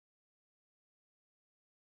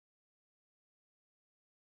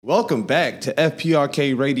Welcome back to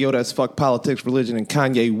FPRK Radio. That's Fuck Politics, Religion, and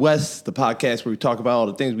Kanye West, the podcast where we talk about all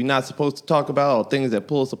the things we're not supposed to talk about, all the things that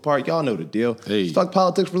pull us apart. Y'all know the deal. Hey. It's Fuck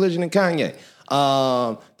Politics, Religion, and Kanye.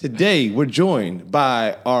 Today, we're joined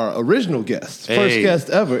by our original guest, first guest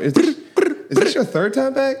ever. Is this your third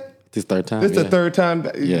time back? This third time. This is the third time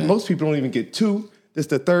back. Yeah. Most people don't even get two. This is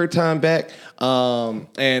the third time back,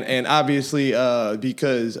 and obviously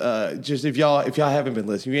because just if y'all haven't been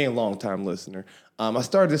listening, you ain't a long time listener. I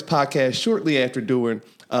started this podcast shortly after doing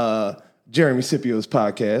Jeremy Scipio's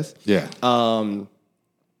podcast. Yeah.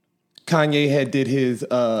 Kanye had did his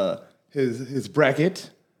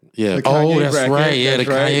bracket. Yeah. The Kanye Oh, that's bracket. right. Yeah, That's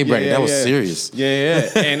the right. Kanye bracket. Yeah, That was yeah. serious. Yeah.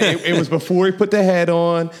 And it was before he put the hat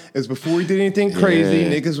on. It was before he did anything crazy.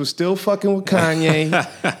 Yeah. Niggas was still fucking with Kanye.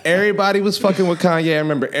 Everybody was fucking with Kanye. I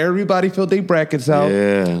remember everybody filled their brackets out.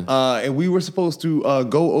 Yeah. And we were supposed to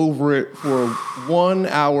go over it for 1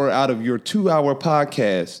 hour out of your 2-hour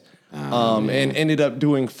podcast. And ended up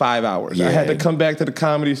doing 5 hours. Yeah. I had to come back to the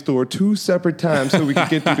Comedy Store 2 separate times so we could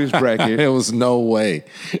get through this bracket. There was no way.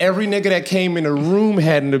 Every nigga that came in the room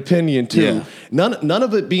had an opinion too. Yeah. None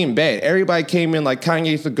of it being bad. Everybody came in like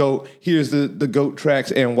Kanye's the GOAT. Here's the GOAT tracks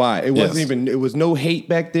and why. It wasn't even. It was no hate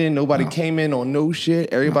back then. Nobody came in on no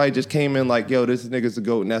shit. Everybody just came in like, yo, this nigga's the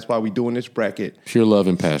GOAT, and that's why we doing this bracket. Pure love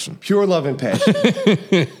and passion. Pure love and passion.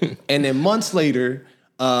 And then months later,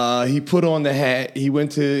 he put on the hat. He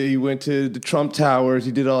went to the Trump Towers.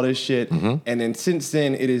 He did all this shit. Mm-hmm. And then since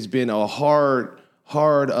then, it has been a hard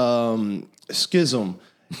schism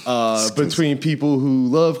between people who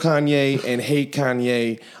love Kanye and hate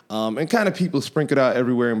Kanye, and kind of people sprinkled out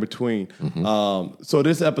everywhere in between. Mm-hmm. So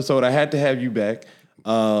this episode, I had to have you back.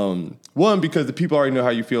 One, because the people already know how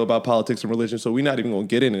you feel about politics and religion, so we're not even going to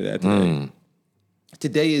get into that today.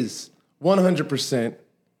 Today is 100%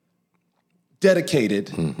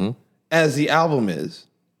 dedicated, as the album is,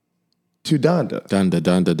 to Donda. Donda,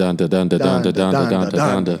 Donda, Donda, Donda, Donda,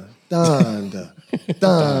 Donda, Donda,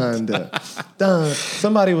 Donda. Donda.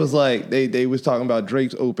 Somebody was like, they was talking about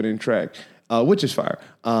Drake's opening track, which is fire.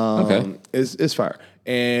 Okay. It's fire.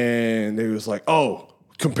 And they was like, oh,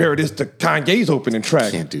 compare this to Kanye's opening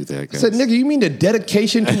track. Can't do that, I guys. said, nigga, you mean the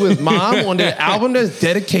dedication to his mom on the album that's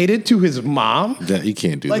dedicated to his mom? You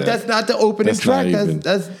can't do Like, that. that's not the opening That's track. not even-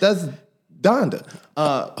 That's Donda.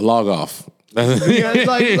 Log off. Yeah, it's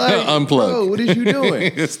like Unplug. bro, what is you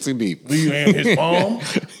doing? It's too deep. You and his mom.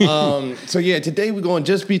 So yeah, today we're going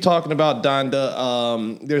to just be talking about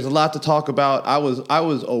Donda. There's a lot to talk about. I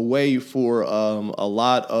was away for a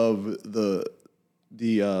lot of the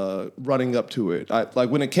running up to it. Like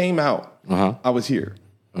when it came out, I was here.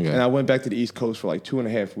 Okay. And I went back to the East Coast for like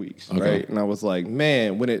 2.5 weeks, Okay. right? And I was like,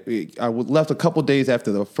 man, when I left a couple days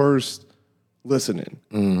after the first listening.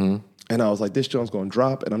 And I was like, this joint's going to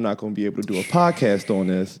drop, and I'm not going to be able to do a podcast on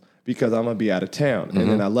this because I'm going to be out of town. And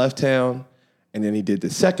then I left town, and then he did the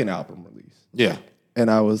second album release. Yeah.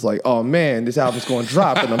 And I was like, oh, man, this album's going to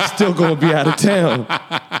drop, and I'm still going to be out of town.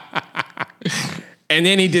 And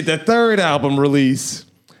then he did the third album release,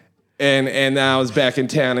 and I was back in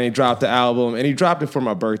town, and he dropped the album, and he dropped it for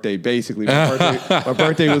my birthday, basically. My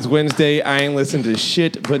birthday was Wednesday. I ain't listened to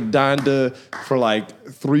shit but Donda for like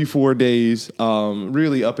 3-4 days.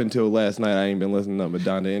 Really up until last night, I ain't been listening to nothing but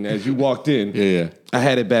Donda. And as you walked in, Yeah. I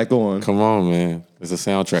had it back on. Come on, man. It's a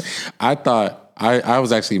soundtrack. I thought, I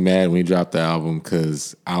was actually mad when he dropped the album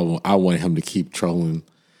because I wanted him to keep trolling.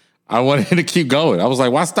 I wanted him to keep going. I was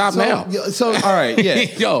like, why stop now? So, all right, yeah.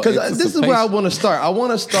 Yo, Because it's this is a where I pace. want to start. I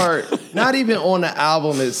want to start not even on the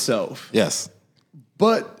album itself, Yes.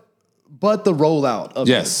 but the rollout of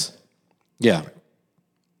Yes. Yeah.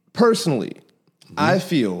 Personally, I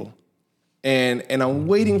feel, and I'm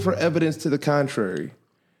waiting for evidence to the contrary,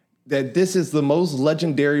 that this is the most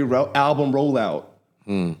legendary album rollout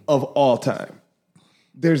of all time.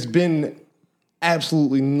 There's been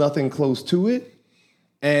absolutely nothing close to it,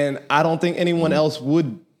 and I don't think anyone else will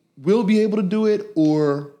be able to do it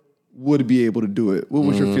or would be able to do it. What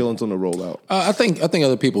was your feelings on the rollout? I think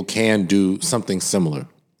other people can do something similar.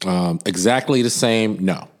 Exactly the same,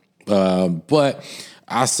 no. But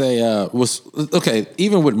I say was okay.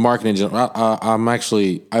 Even with marketing, in general, I'm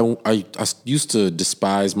actually I used to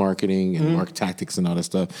despise marketing and market tactics and all that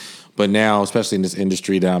stuff, but now, especially in this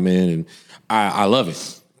industry that I'm in, and I love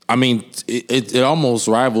it. I mean, it almost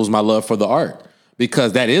rivals my love for the art.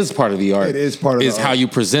 Because that is part of the art. It is part of the art. how you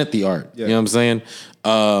present the art. Yeah. You know what I'm saying?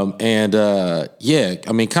 Yeah,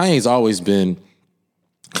 I mean, Kanye's always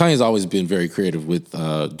been very creative with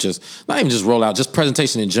just not even just rollout, just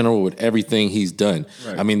presentation in general with everything he's done.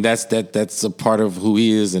 Right. I mean, that's a part of who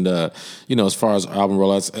he is, and as far as album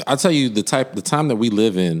rollouts, I tell you the time that we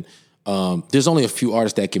live in, there's only a few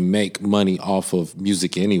artists that can make money off of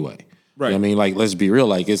music anyway. Right. You know what I mean, like, let's be real.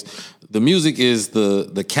 Like, the music is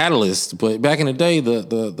the catalyst, but back in the day,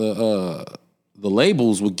 the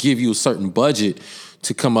labels would give you a certain budget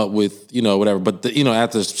to come up with, whatever. But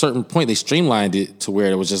at a certain point, they streamlined it to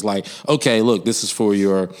where it was just like, okay, look, this is how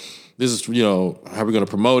we're going to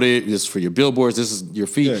promote it. This is for your billboards. This is your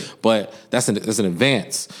fee. Yeah. But that's an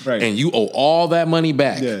advance. Right. And you owe all that money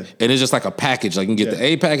back. Yeah. And it's just like a package. Like, you can get the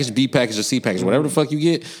A package, B package, or C package, whatever the fuck you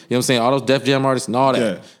get. You know what I'm saying? All those Def Jam artists and all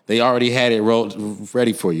that, they already had it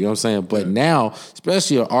ready for you. You know what I'm saying? But now,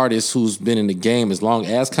 especially an artist who's been in the game as long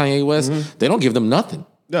as Kanye West, they don't give them nothing.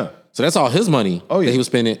 Yeah. So that's all his money that he was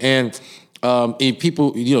spending. And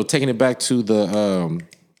people, taking it back to the...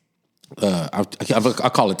 I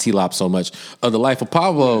call it T-Lop so much. The Life of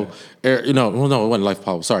Pablo, it wasn't Life of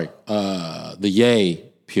Pablo. Sorry, the Ye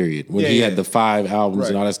period when he had the 5 albums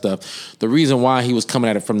and all that stuff. The reason why he was coming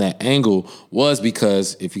at it from that angle was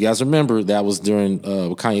because, if you guys remember, that was during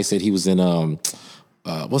what Kanye said he was in.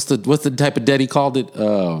 What's the type of debt he called it?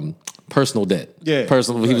 Personal debt. Yeah.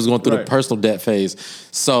 Personal. He was going through the personal debt phase.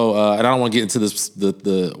 So, and I don't want to get into this.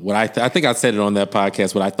 What I think I said it on that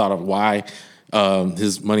podcast. What I thought of why.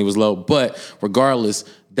 His money was low, but regardless,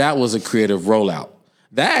 that was a creative rollout.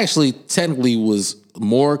 That actually technically was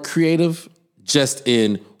more creative, just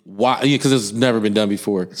in why, because it's never been done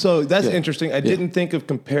before. So that's interesting. I didn't think of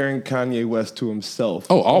comparing Kanye West to himself.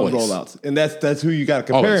 Oh, always rollouts, and that's who you got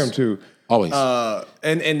to compare him to. Always.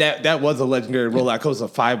 And that was a legendary rollout. It was a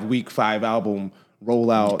 5-week, 5-album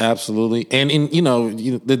rollout. Absolutely. And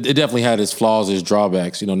it definitely had its flaws, its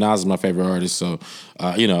drawbacks. Nas is my favorite artist, so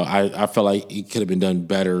I felt like it could have been done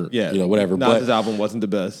better. Yeah, whatever. Nas's album wasn't the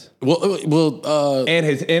best. And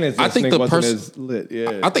his I think wasn't as lit.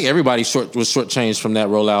 Yeah, I think everybody was shortchanged from that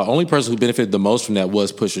rollout. Only person who benefited the most from that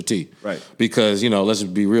was Pusha T. Right. Because let's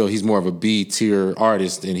just be real, he's more of a B tier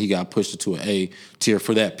artist, and he got pushed to an A tier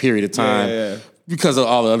for that period of time. Yeah. Because of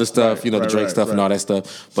all the other stuff, the Drake stuff and all that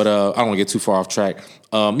stuff. But I don't want to get too far off track.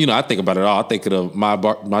 I think about it all. I think of my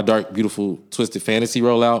Dark, Beautiful, Twisted Fantasy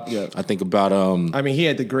rollout. Yeah. I think about... he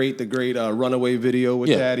had the great Runaway video with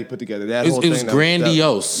that. He put together that whole thing. It was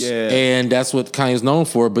grandiose. And that's what Kanye's known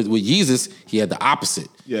for. But with Yeezus, he had the opposite.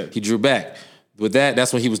 Yeah. He drew back. With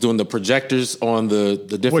that's when he was doing the projectors on the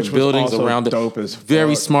different buildings around it. Dope as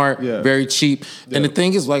very smart, very cheap. Yeah. And the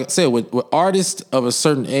thing is, like I said, with artists of a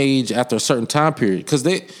certain age after a certain time period, because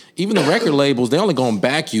even the record labels, they only going to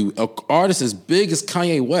back you. An artist as big as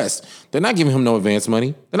Kanye West, they're not giving him no advance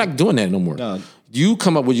money. They're not doing that no more. No. You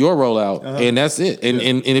come up with your rollout, and that's it. And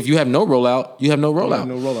if you have no rollout, you have no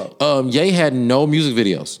rollout. Ye had no music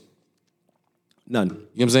videos. None. You know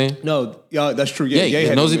what I'm saying? No, that's true.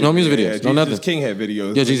 Yeah, no music videos. No nothing. King had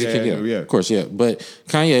videos. Yeah, Jesus King, yeah. Of course, yeah. But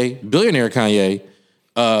Kanye, billionaire Kanye,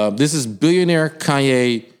 this is billionaire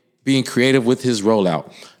Kanye being creative with his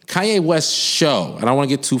rollout. Kanye West's show, and I don't want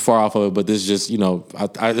to get too far off of it, but this is just,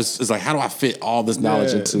 it's like, how do I fit all this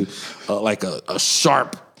knowledge into like a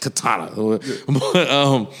sharp katana? But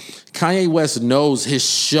Kanye West knows his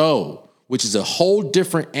show, which is a whole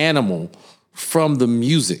different animal from the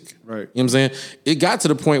music. Right. You know what I'm saying? It got to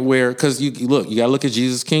the point where, because you got to look at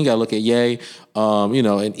Jesus King, got to look at Ye,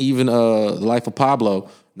 and even Life of Pablo.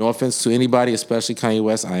 No offense to anybody, especially Kanye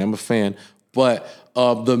West. I am a fan. But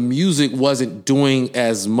the music wasn't doing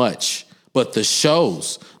as much. But the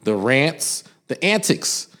shows, the rants, the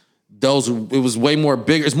antics, it was way more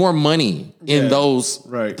bigger. It's more money in those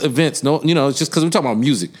events. No, it's just because we're talking about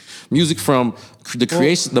music. Music from the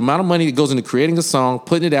creation, the amount of money that goes into creating a song,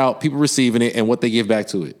 putting it out, people receiving it, and what they give back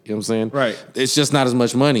to it. You know what I'm saying? Right. It's just not as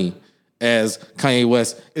much money as Kanye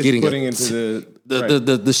West putting into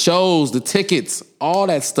the shows, the tickets, all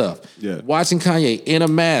that stuff. Yeah. Watching Kanye in a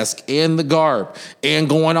mask, in the garb, and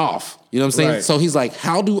going off. You know what I'm saying? Right. So he's like,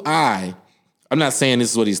 how do I'm not saying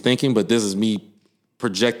this is what he's thinking, but this is me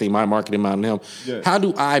projecting my marketing mind on him. Yeah. How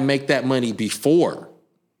do I make that money before?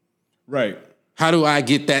 Right. How do I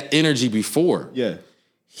get that energy before? Yeah.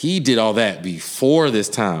 He did all that before this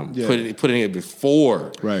time. Yeah. Putting it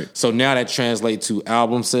before. Right. So now that translates to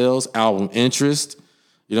album sales, album interest.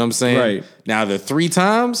 You know what I'm saying? Right. Now the 3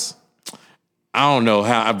 times, I don't know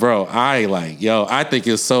how, bro. I think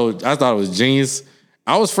it's so, I thought it was genius.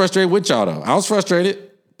 I was frustrated with y'all though. I was frustrated,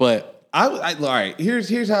 but all right,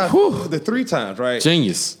 here's how the 3 times, right?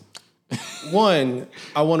 Genius. One,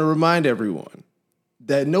 I want to remind everyone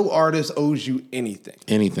that no artist owes you anything.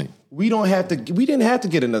 Anything. We didn't have to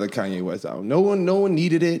get another Kanye West album. No one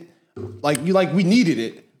needed it. We needed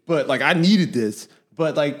it, but I needed this.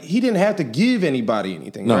 But he didn't have to give anybody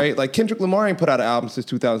anything, right? Like Kendrick Lamar ain't put out an album since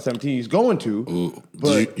 2017. He's going to. Ooh,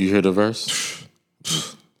 but you hear the verse?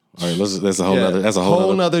 All right, that's a whole nother. That's a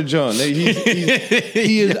whole nother John.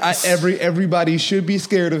 He is. Everybody should be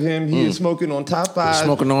scared of him. He is smoking on top 5.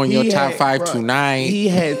 Smoking on your top 5 tonight. He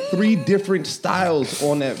had 3 different styles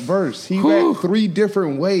on that verse. He rapped 3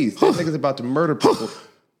 different ways. That nigga's about to murder people.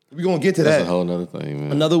 We're gonna get to that. That's a whole nother thing,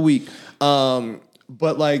 man. Another week.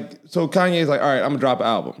 But like, so Kanye's like, all right, I'm gonna drop an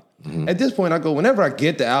album. At this point, I go, whenever I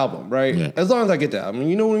get the album, right? Yeah. As long as I get the album,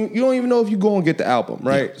 you don't even know if you go and get the album,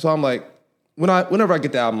 right? Yeah. So I'm like, whenever I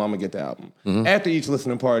get the album, I'm gonna get the album. After each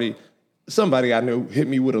listening party, somebody I knew hit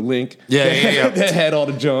me with a link. That had all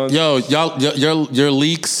the Johns. Yo, y'all, your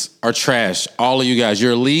leaks are trash. All of you guys,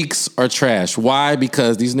 your leaks are trash. Why?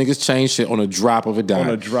 Because these niggas change shit on a drop of a dime. On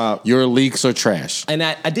a drop. Your leaks are trash. And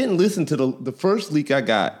I didn't listen to the first leak I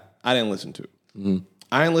got. I didn't listen to.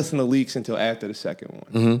 I didn't listen to leaks until after the second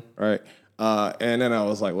one, right? And then I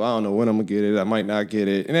was like, well, I don't know when I'm gonna get it. I might not get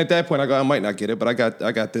it. And at that point, I go, I might not get it, but I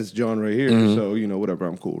got this John right here, so whatever,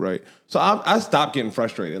 I'm cool, right? So I stopped getting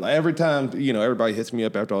frustrated. Like every time, everybody hits me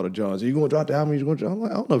up after all the Johns. Are you gonna drop the album? I'm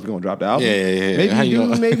like, I don't know if you're gonna drop the album. Yeah. Maybe you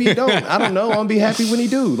do, maybe you don't. I don't know. I'm gonna be happy when he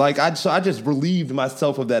do. Like I just relieved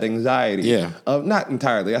myself of that anxiety. Yeah. Not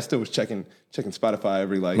entirely. I still was checking Spotify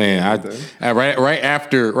every right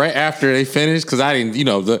after they finished, because I didn't,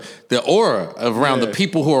 the aura around the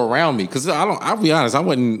people who are around me, because I'll be honest, I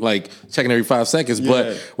wasn't like checking every 5 seconds,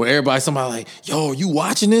 but when somebody like, yo, you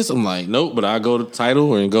watching this? I'm like, nope, but I go to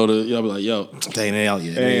title and go to, I'll be like, yo, they ain't out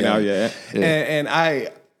yet. Ain't out yet. Yeah. And I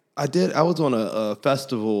was on a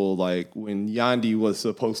festival like when Yandhi was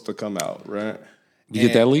supposed to come out, right? You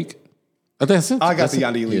get that leak? I got the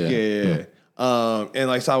Yandhi leak. Yeah. And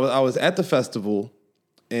like, so I was at the festival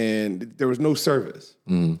and there was no service.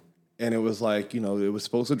 And it was like, it was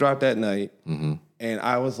supposed to drop that night. And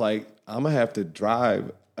I was like, I'm gonna have to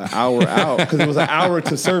drive an hour out because it was an hour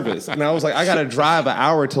to service. And I was like, I gotta drive an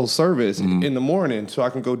hour till service in the morning so I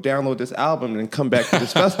can go download this album and come back to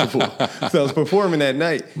this festival. So I was performing that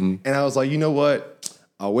night. And I was like, you know what?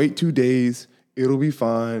 I'll wait 2 days. It'll be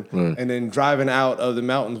fine. Right. And then driving out of the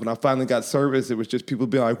mountains, when I finally got service, it was just people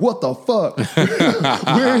being like, what the fuck?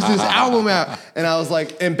 Where is this album at? And I was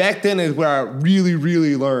like, and back then is where I really,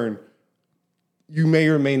 really learned you may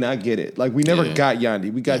or may not get it. Like, we never got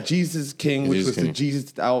Yandhi. We got Jesus King, which was the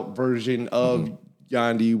Jesus out version of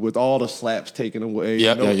Yandhi with all the slaps taken away.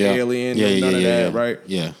 Alien, none of that, right?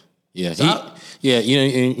 Yeah. Yeah,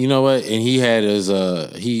 you know what? And he had his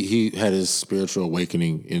he had his spiritual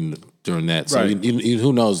awakening during that. So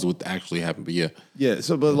who knows what actually happened? But yeah.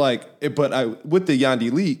 So, but with the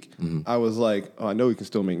Yandhi leak, I was like, oh, I know he can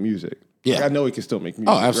still make music. Yeah, like, I know he can still make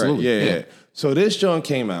music. Oh, absolutely. Right? Yeah. So this John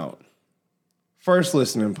came out, first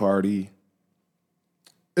listening party.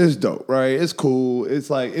 It's dope, right? It's cool. It's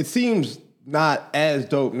like, it seems not as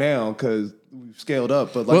dope now because we've scaled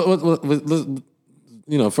up, but like.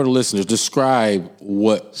 For the listeners, describe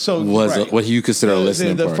what you consider a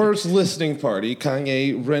listening party. The first listening party,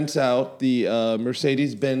 Kanye rents out the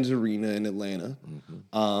Mercedes-Benz Arena in Atlanta,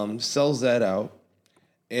 sells that out,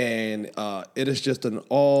 and it is just an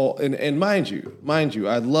all. And mind you,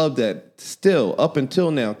 I love that. Still, up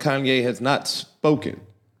until now, Kanye has not spoken.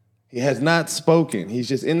 He has not spoken. He's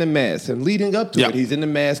just in the mask, and leading up to it, he's in the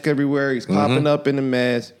mask everywhere. He's popping up in the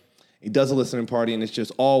mask. He does a listening party, and it's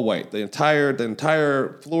just all white. The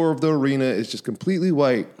entire floor of the arena is just completely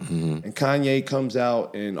white. And Kanye comes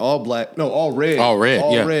out in all black, no, all red. All red,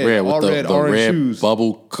 red with the orange red shoes.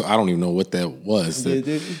 Bubble, I don't even know what that was.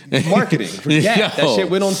 Marketing for Gap. That shit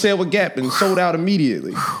went on sale with Gap and sold out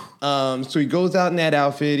immediately. So he goes out in that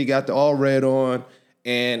outfit. He got the all red on,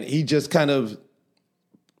 and he just kind of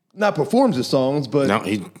not performs the songs,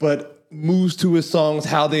 but moves to his songs,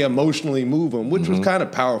 how they emotionally move him, which was kind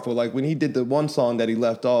of powerful. Like when he did the one song that he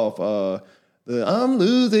left off, the I'm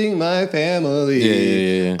losing my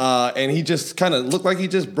family. And he just kind of looked like he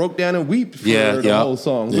just broke down and wept for the whole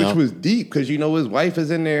song, which was deep because, his wife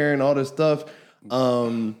is in there and all this stuff.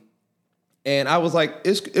 And I was like,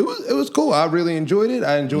 it was cool. I really enjoyed it.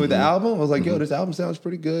 I enjoyed the album. I was like, yo, this album sounds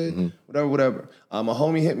pretty good. Whatever. A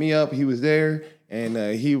homie hit me up. He was there, and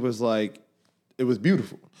he was like, it was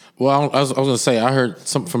beautiful. Well, I was going to say, I heard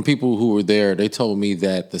from people who were there, they told me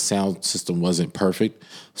that the sound system wasn't perfect.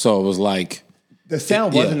 So it was like... The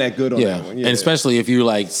sound wasn't that good on that one. Yeah. And especially if you're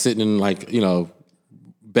like sitting in like,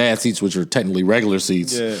 bad seats, which are technically regular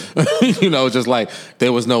seats. Yeah. Just like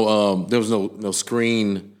there was no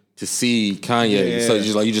screen to see Kanye. Yeah. So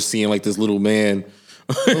you're just seeing like this little man...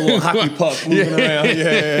 A little hockey puck moving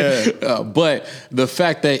around. But the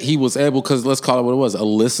fact that he was able, because let's call it what it was, a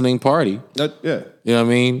listening party. You know what I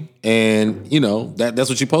mean? And, that's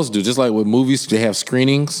what you're supposed to do. Just like with movies, they have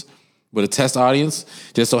screenings. But a test audience,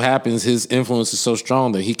 just so happens his influence is so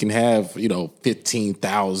strong that he can have,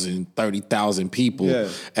 15,000, 30,000 people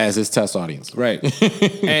as his test audience. Right.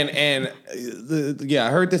 and I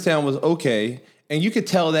heard the sound was okay. And you could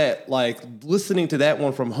tell that, like, listening to that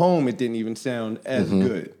one from home, it didn't even sound as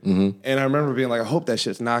good. And I remember being like, I hope that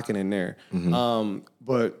shit's knocking in there.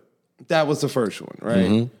 But that was the first one,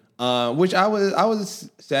 right? Which I was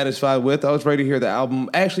satisfied with. I was ready to hear the album.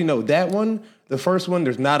 Actually, no, that one, the first one,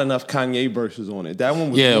 there's not enough Kanye verses on it. That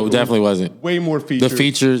one was it definitely wasn't. Way more features. The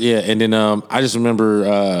features, and then I just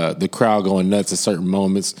remember the crowd going nuts at certain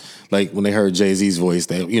moments, like when they heard Jay-Z's voice.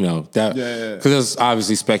 That because there's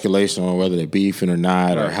obviously speculation on whether they're beefing or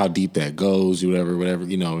not, or how deep that goes, whatever.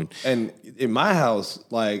 And in my house,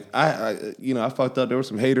 like I fucked up. There were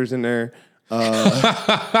some haters in there.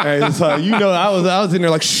 And so I was in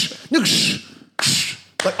there like shh,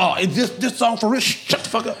 like it's this song for rich. Shut the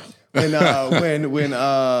fuck up. And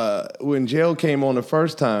when Jail came on the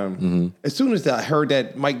first time, as soon as I heard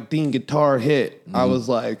that Mike Dean guitar hit, I was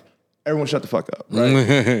like, everyone shut the fuck up, right?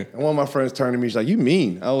 And one of my friends turned to me, she's like, you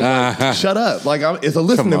mean? I was like, shut up. Like, it's a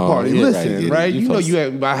listening party. Listen, right? You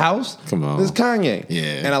at my house? Come on. This is Kanye. Yeah.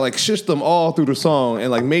 And I like shushed them all through the song and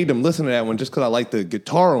like made them listen to that one just because I liked the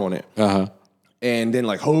guitar on it. And then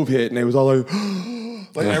like Hove hit and they was all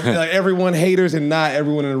like, like everyone haters and not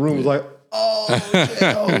everyone in the room was like,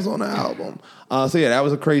 I was on the album. So that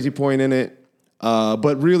was a crazy point in it.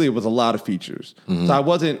 But really, it was a lot of features. So I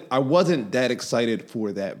wasn't that excited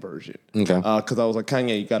for that version. Okay. Because I was like,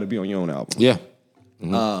 Kanye, you got to be on your own album. Yeah.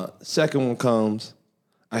 Second one comes.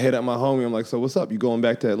 I hit up my homie. I'm like, so what's up? You going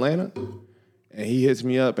back to Atlanta? And he hits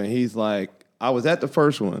me up and he's like, I was at the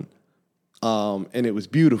first one, and it was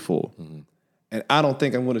beautiful. And I don't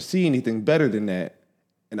think I'm going to see anything better than that.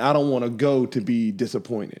 And I don't want to go to be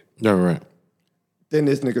disappointed. All right. Then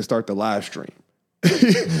this nigga start the live stream.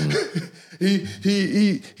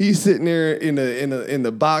 He's sitting there in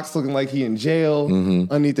the box looking like he in jail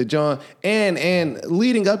underneath the John. And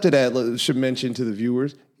leading up to that, should mention to the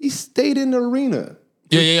viewers, he stayed in the arena.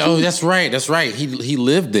 Yeah. Oh, that's right. He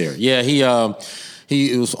lived there. Yeah,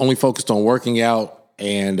 he was only focused on working out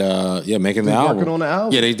and making the album. Working on the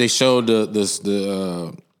album. Yeah, they showed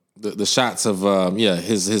the shots of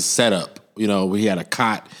his setup. Where he had a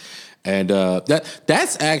cot. And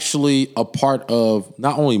that's actually a part of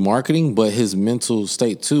not only marketing, but his mental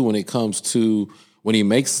state too when it comes to when he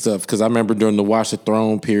makes stuff. Because I remember during the Watch the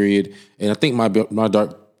Throne period, and I think my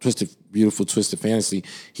Dark Beautiful Twisted Fantasy,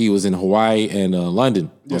 he was in Hawaii and London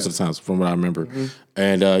most of the times, from what I remember.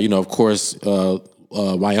 And of course,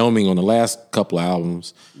 Wyoming on the last couple of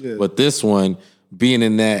albums, but this one being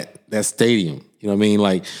in that stadium, you know what I mean?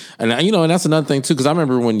 Like, and that's another thing too, because I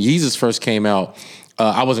remember when Yeezus first came out.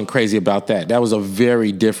 I wasn't crazy about that. That was a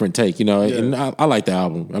very different take, and I like the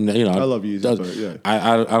album. I love Yeezus, but yeah.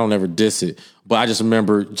 I don't ever diss it, but I just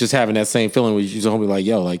remember just having that same feeling where you told me like,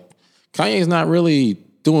 yo, like Kanye's not really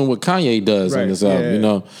doing what Kanye does on this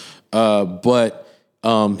album, but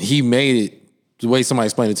he made it the way somebody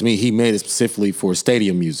explained it to me. He made it specifically for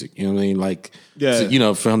stadium music. You know what I mean? Like,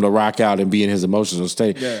 for him to rock out and be in his emotions on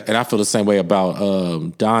stage. Yeah. And I feel the same way about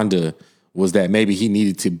Donda. Was that maybe he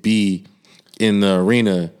needed to be in the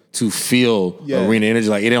arena to feel arena energy.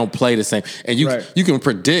 Like, it don't play the same. And you can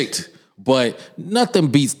predict, but nothing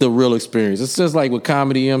beats the real experience. It's just like with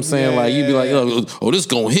comedy, you know what I'm saying? Like, you'd be like, oh, this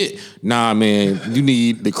gonna hit. Nah, man, you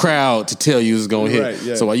need the crowd to tell you it's gonna hit.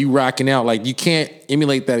 Right, so while you rocking out, like, you can't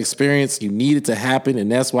emulate that experience. You need it to happen,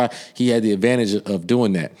 and that's why he had the advantage of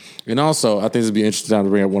doing that. And also, I think this would be interesting time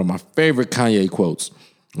to bring up one of my favorite Kanye quotes.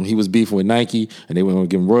 When he was beefing with Nike and they were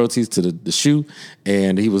giving royalties to the shoe,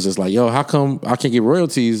 and he was just like, yo, how come I can't get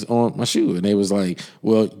royalties on my shoe? And they was like,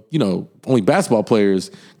 well, only basketball players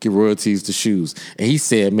get royalties to shoes. And he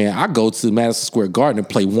said, man, I go to Madison Square Garden and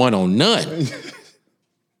play one on none.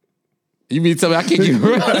 You mean to tell me I can't get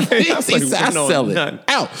royalties? He said, I sell it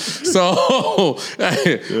out. So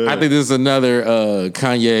I think this is another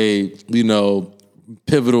Kanye,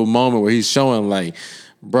 pivotal moment where he's showing like,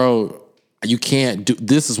 bro, you can't do,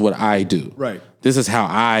 this is what I do. Right. This is how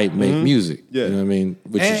I make music. Yeah. You know what I mean?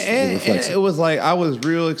 Which and it was like, I was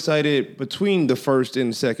real excited between the first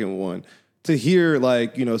and the second one to hear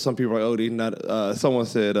like, some people are like, oh, they not, someone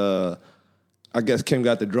said, I guess Kim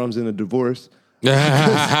got the drums in the divorce. There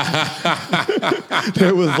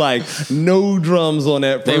was like no drums on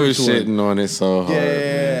that first one. They were shitting on it so hard.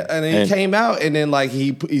 Yeah, and then he came out and then like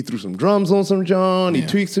he threw some drums on some John, he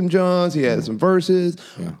tweaked some Johns, he had some verses,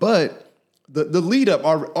 but the lead up,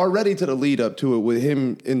 already to the lead up to it with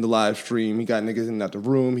him in the live stream, he got niggas in out the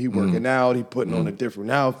room, he working out, he putting on a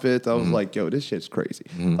different outfit. I was like, yo, this shit's crazy.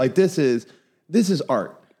 Like this is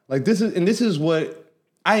art. Like this is what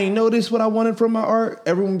I ain't noticed what I wanted from my art.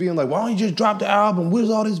 Everyone being like, why don't you just drop the album? Where's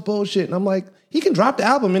all this bullshit? And I'm like, he can drop the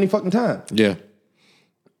album any fucking time. Yeah.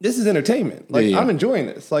 This is entertainment. Like I'm enjoying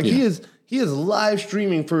this. Like Yeah. he is live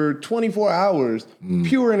streaming for 24 hours,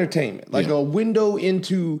 pure entertainment. Like a window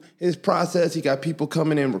into his process. He got people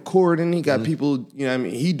coming in recording. He got people, you know what I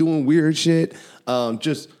mean? He doing weird shit.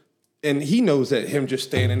 And he knows that him just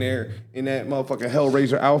standing there in that motherfucking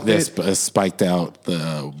Hellraiser outfit. That's spiked out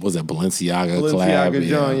the, was it Balenciaga collab? Balenciaga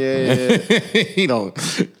John, yeah. You know,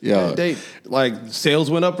 yeah. They like sales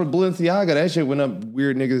went up for Balenciaga. That shit went up.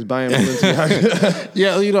 Weird niggas buying Balenciaga.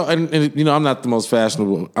 Yeah, you know, and you know, I'm not the most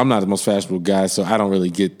fashionable guy, so I don't really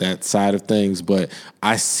get that side of things. But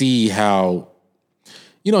I see how,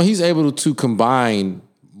 you know, he's able to combine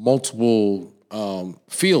multiple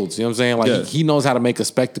fields. You know what I'm saying? Like he knows how to make a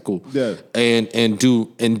spectacle. Yeah. And do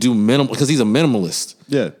minimal, because he's a minimalist.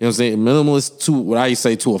 Yeah. You know what I'm saying? Minimalist to what I used to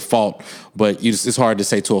say to a fault, but it's hard to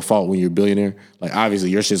say to a fault when you're a billionaire. Like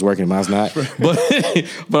obviously your shit's working, mine's not.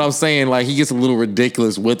 But I'm saying like he gets a little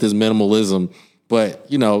ridiculous with his minimalism, but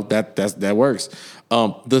you know, that works.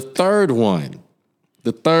 The third listening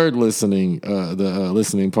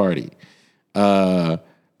party,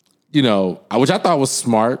 you know, which I thought was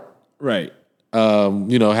smart. Right.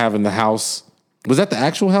 You know, having the house. Was that the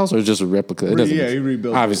actual house or just a replica? He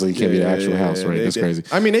rebuilt it. Obviously, it can't be the actual house, right? That's crazy.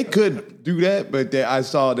 I mean, they could do that, but I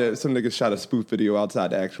saw that some niggas shot a spoof video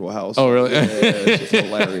outside the actual house. Oh, really? Yeah, it's just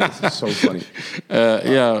hilarious. It's so funny.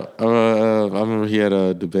 I remember he had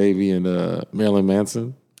the baby and Marilyn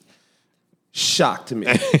Manson. Shock to me.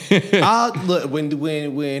 Look,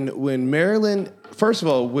 when Marilyn, first of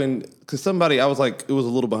all, because somebody, I was like, it was a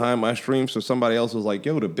little behind my stream, so somebody else was like,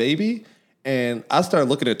 yo, the baby. And I started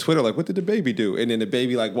looking at Twitter, like, what did the baby do? And then the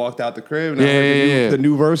baby, like, walked out the crib, and I heard the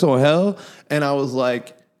new verse on Hell. And I was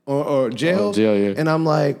like, or Jail. Jail, yeah. And I'm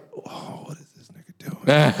like, oh, what is this nigga doing?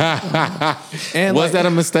 And was that a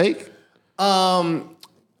mistake? Was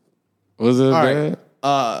it bad?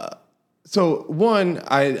 Right. So one,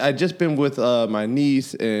 I just been with my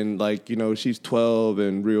niece, and like, you know, she's 12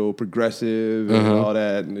 and real progressive and all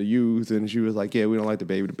that, and the youth, and she was like, yeah, we don't like the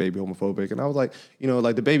baby homophobic. And I was like, you know,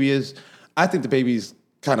 like I think the baby's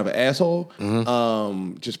kind of an asshole,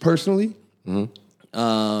 just personally.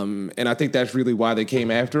 And I think that's really why they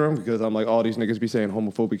came after him, because I'm like, all these niggas be saying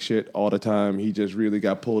homophobic shit all the time. He just really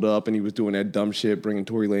got pulled up, and he was doing that dumb shit, bringing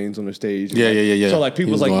Tory Lanez on the stage. Yeah. So like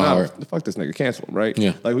people was like, nah, hard. fuck this nigga, cancel him, right?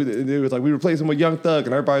 Yeah. Like it was like we replaced him with Young Thug,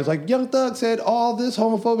 and everybody was like, Young Thug said all this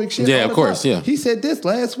homophobic shit. Yeah, of course, time. yeah. He said this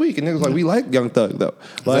last week, and niggas like, we like Young Thug though.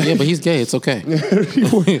 Like, Yeah, but he's gay. It's okay.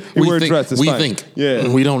 he wear a dress. It's we fine. think. Yeah.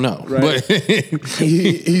 We don't know. Right. But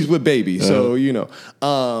he's with Baby, so you know.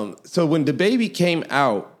 So when the Baby came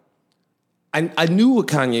out, I knew what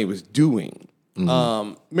Kanye was doing.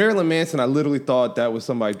 Marilyn Manson, I literally thought that was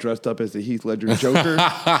somebody dressed up as the Heath Ledger Joker.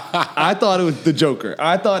 I thought it was the Joker.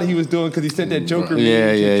 I thought he was doing, because he sent that Joker meme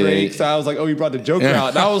to Drake. So I was like, oh, he brought the Joker out.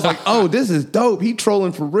 And I was like, oh, this is dope. He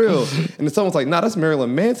trolling for real. And then someone's like, nah, that's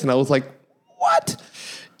Marilyn Manson. I was like, what?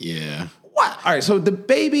 yeah. What? All right, so the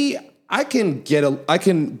Baby, I can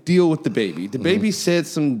deal with the Baby. The Baby said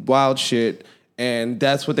some wild shit, and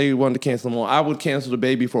that's what they wanted to cancel him on. I would cancel the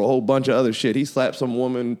Baby for a whole bunch of other shit. He slapped some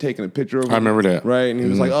woman taking a picture of him. I remember that. Right? And he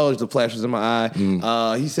was like, oh, there's the flashes in my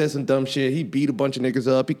eye. He said some dumb shit. He beat a bunch of niggas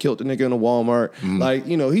up. He killed a nigga in a Walmart. Like,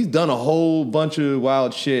 you know, he's done a whole bunch of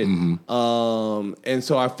wild shit. And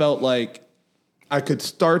so I felt like I could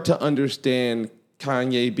start to understand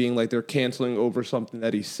Kanye being like, they're canceling over something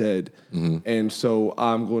that he said. And so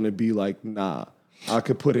I'm going to be like, nah, I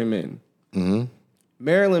could put him in.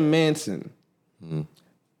 Marilyn Manson.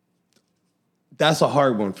 That's a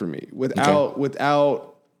hard one for me. Without,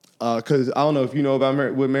 because I don't know if you know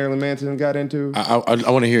about what Marilyn Manson got into. I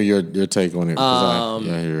want to hear your take on it.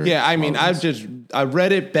 I mean, I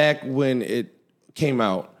read it back when it came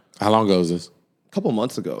out. How long ago was this? A couple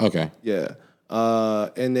months ago. Okay. Yeah.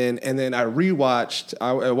 And then I rewatched.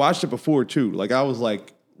 I watched it before too. Like I was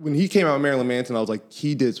like, when he came out with Marilyn Manson, I was like,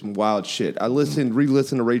 he did some wild shit. I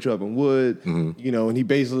re-listened to Rachel Evan Wood, you know, and he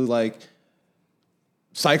basically like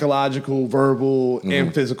psychological, verbal,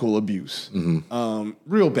 and physical abuse.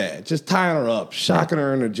 Real bad. Just tying her up, shocking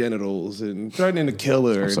her in her genitals, and threatening to kill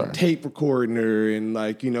her, and tape recording her, and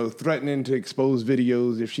like, you know, threatening to expose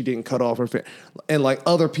videos if she didn't cut off her and like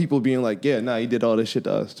other people being like, yeah, nah, he did all this shit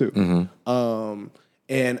to us too.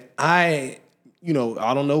 And I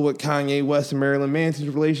don't know what Kanye West and Marilyn Manson's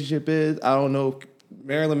relationship is. I don't know.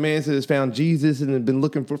 Marilyn Manson has found Jesus and has been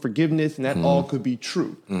looking for forgiveness, and that all could be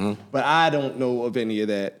true. But I don't know of any of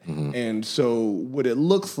that. And so what it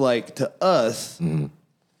looks like to us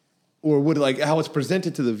or what like how it's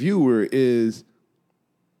presented to the viewer is,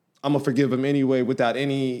 I'm gonna forgive him anyway without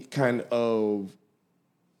any kind of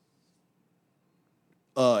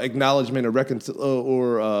acknowledgement or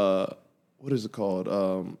what is it called?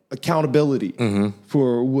 Accountability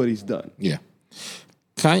for what he's done. Yeah.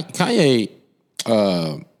 Kanye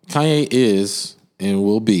is and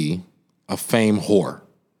will be a fame whore.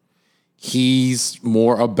 He's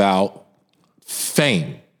more about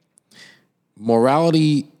fame.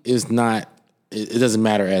 Morality is not, it doesn't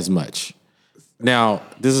matter as much. Now,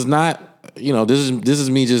 this is not, this is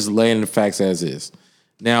me just laying the facts as is.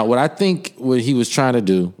 Now, what I think what he was trying to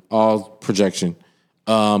do, all projection,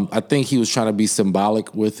 I think he was trying to be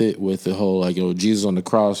symbolic with it, with the whole, like, Jesus on the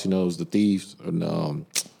cross, it was the thieves. And,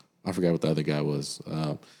 I forgot what the other guy was.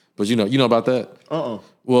 But you know about that?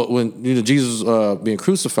 Well, when Jesus being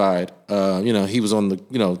crucified, he was on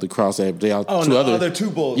the cross. They all other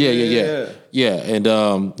two bulls. Yeah. And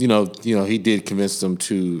he did convince them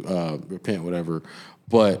to repent, whatever.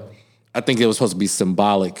 But I think it was supposed to be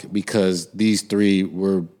symbolic because these three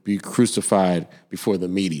were be crucified before the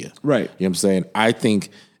media. Right. You know what I'm saying? I think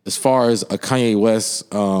as far as a Kanye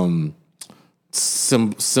West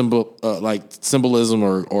symbolism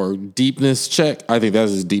or deepness check, I think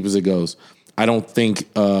that's as deep as it goes. I don't think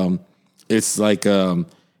it's like,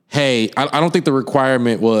 hey, I don't think the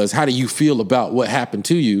requirement was, how do you feel about what happened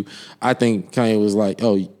to you? I think Kanye was like,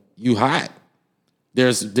 oh, you hot.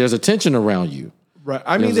 There's attention around you. Right.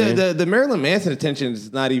 I mean, the Marilyn Manson attention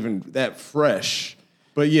is not even that fresh.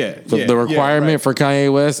 But the requirement for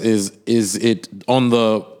Kanye West is it on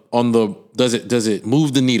the does it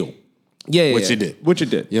move the needle? Which it did. You know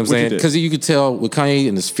what I'm saying? Because you could tell with Kanye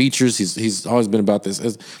and his features, he's always been about this.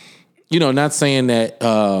 Not saying that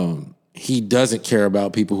he doesn't care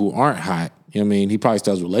about people who aren't hot. You know what I mean? He probably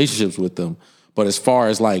still has relationships with them. But as far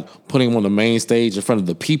as like putting him on the main stage in front of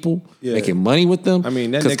the people, making money with them,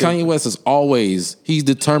 because Kanye West is he's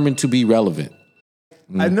determined to be relevant.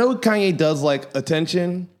 I know Kanye does like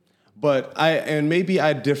attention, but maybe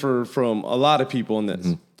I differ from a lot of people in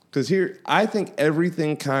this. Because I think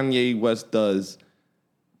everything Kanye West does,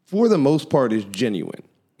 for the most part, is genuine.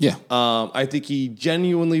 Yeah. I think he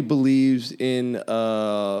genuinely believes in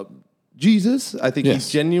Jesus. I think he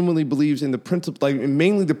genuinely believes in the principle,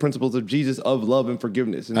 mainly the principles of Jesus of love and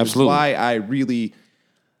forgiveness. And absolutely. That's why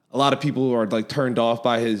a lot of people are like turned off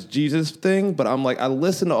by his Jesus thing, but I'm like, I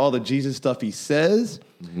listen to all the Jesus stuff he says,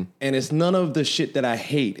 and it's none of the shit that I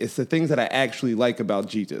hate. It's the things that I actually like about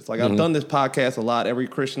Jesus. Like I've done this podcast a lot. Every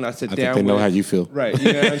Christian I sit down with. They know how you feel. Right.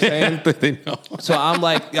 You know what I'm saying? They know. So I'm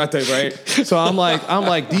like, right? So I'm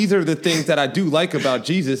like, these are the things that I do like about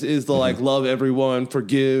Jesus is the like love everyone,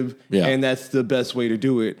 forgive, and that's the best way to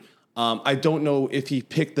do it. I don't know if he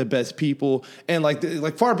picked the best people, and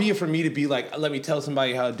like far be it from me to be like, let me tell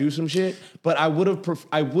somebody how to do some shit. But I would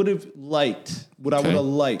have liked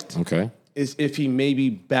is if he maybe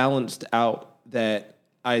balanced out that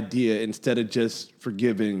idea instead of just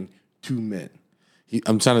forgiving two men.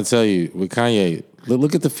 I'm trying to tell you with Kanye,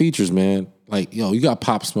 look at the features, man. Like, you got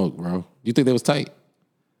Pop Smoke, bro. You think they was tight?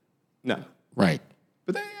 No, right?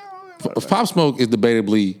 But Pop Smoke is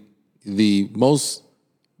debatably the most.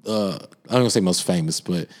 I'm gonna say most famous,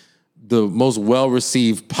 but the most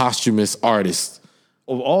well-received posthumous artist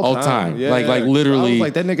of all time. Yeah. Like literally, I was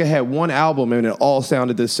like, that nigga had one album and it all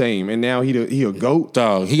sounded the same, and now he a goat.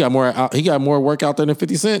 Dog, he got more work out there than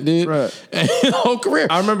 50 Cent did. Right. His whole career.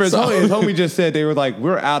 I remember his homie just said they were like,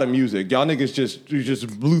 we're out of music. Y'all niggas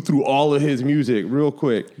just blew through all of his music real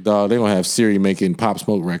quick. Dog, they gonna have Siri making Pop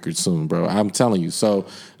Smoke records soon, bro. I'm telling you. So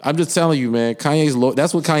I'm just telling you, man.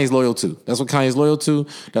 That's what Kanye's loyal to.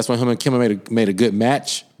 That's why him and Kim made a good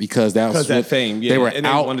match because that fame. Yeah. They were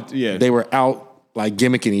out. They were out like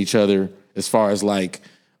gimmicking each other as far as like,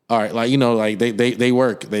 all right, like like they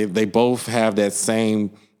work. They both have that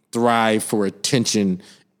same thrive for attention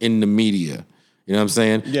in the media. You know what I'm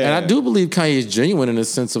saying? Yeah. And I do believe Kanye is genuine in the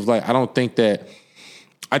sense of like, I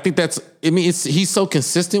think he's so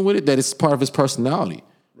consistent with it that it's part of his personality.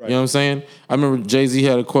 Right. You know what I'm saying? I remember Jay-Z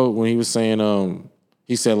had a quote when he was saying,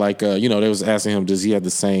 he said like, they was asking him, does he have the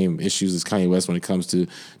same issues as Kanye West when it comes to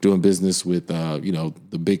doing business with,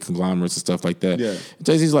 the big conglomerates and stuff like that? Yeah.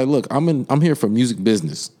 Jay-Z's like, look, I'm here for music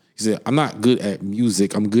business. He said, I'm not good at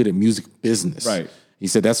music. I'm good at music business. Right. He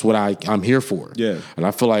said, that's what I'm here for. Yeah. And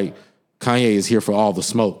I feel like Kanye is here for all the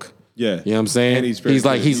smoke. Yeah. You know what I'm saying? And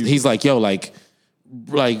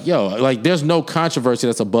there's no controversy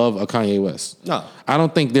that's above a Kanye West. No. I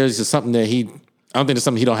don't think there's something that he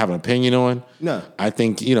don't have an opinion on. No. I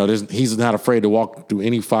think, he's not afraid to walk through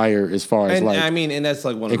any fire as far as and that's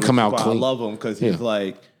like one of the reasons why I love him because he's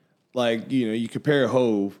like, you compare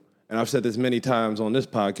Hove and I've said this many times on this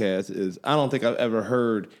podcast, is I don't think I've ever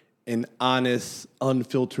heard an honest,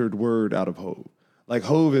 unfiltered word out of Hove. Like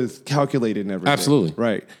Hove is calculated and everything. Absolutely.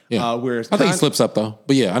 Right. Yeah. Whereas I think he slips up though.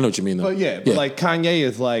 But yeah, I know what you mean though. But like Kanye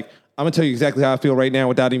is like, I'm gonna tell you exactly how I feel right now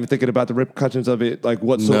without even thinking about the repercussions of it, like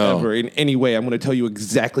whatsoever in any way. I'm gonna tell you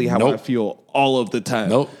exactly how I feel all of the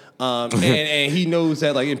time. And he knows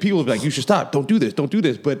that, like, and people will be like, you should stop, don't do this.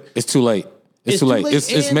 But it's too late. It's too late.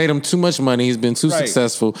 It's made him too much money. He's been too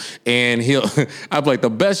successful. And I'm like, the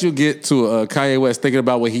best you'll get to Kanye West thinking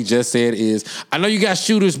about what he just said is, I know you got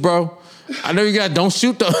shooters, bro. I know you got, don't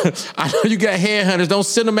shoot I know you got headhunters. Don't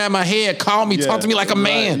send them at my head. Call me. Talk to me like a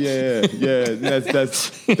man. Yeah.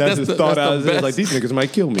 That's his thought out. Like, these niggas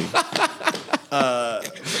might kill me.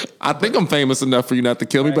 I think I'm famous enough for you not to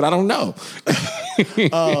kill me, but I don't know.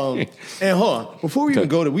 And hold on, before we even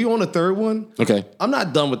go to, we on the third one. Okay. I'm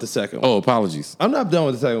not done with the second one. Oh, apologies. I'm not done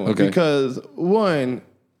with the second one because one,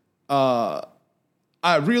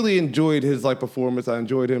 I really enjoyed his like performance. I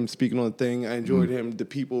enjoyed him speaking on the thing. I enjoyed him, the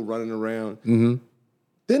people running around. Mm-hmm.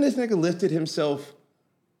 Then this nigga lifted himself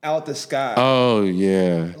out the sky. Oh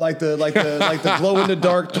yeah, like the glow in the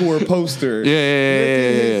dark tour poster.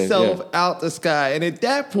 Lifted himself out the sky, and at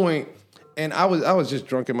that point, and I was just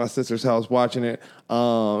drunk at my sister's house watching it,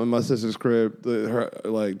 in my sister's crib,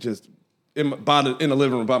 just. In the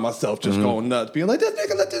living room by myself, just going nuts, being like, this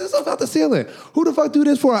nigga lifted himself out the ceiling. Who the fuck do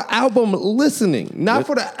this for an album listening? Not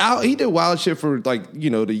for the out. He did wild shit for the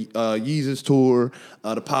Yeezus tour,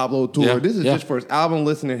 the Pablo tour. Yeah, this is just for his album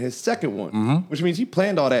listening, his second one, which means he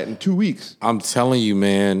planned all that in 2 weeks. I'm telling you,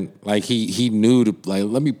 man, like he knew to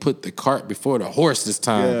let me put the cart before the horse this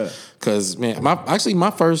time. Cause man,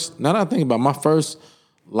 my first, now that I think about it, my first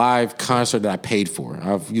live concert that I paid for.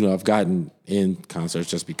 I've gotten in concerts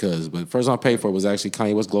just because, but the first one I paid for was actually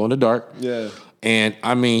Kanye West Glow in the Dark. Yeah. And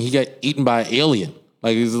I mean, he got eaten by an alien.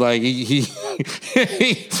 Like he's like he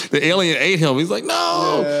the alien ate him. He's like,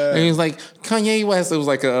 no. Yeah. And he's like, Kanye West. It was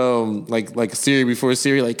like a Siri before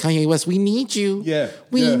Siri, like, Kanye West, we need you. Yeah.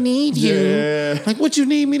 We need you. Yeah. Like, what you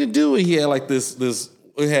need me to do? And he had like this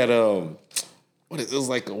it had it was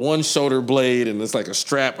like a one shoulder blade and it's like a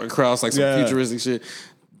strap across, like some futuristic shit.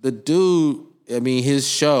 The dude, I mean, his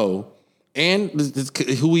show and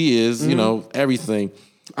who he is, everything.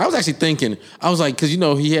 I was actually thinking, I was like, because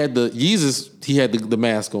he had the Yeezus, he had the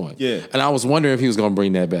mask on, and I was wondering if he was going to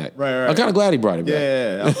bring that back. Right. I'm kind of glad he brought it back.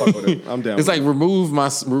 Yeah, I fuck with him. I'm down. It's like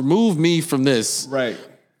remove me from this, right?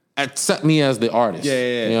 Accept me as the artist.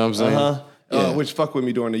 Yeah. You know what I'm saying? Which fucked with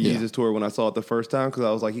me during the Yeezus tour when I saw it the first time because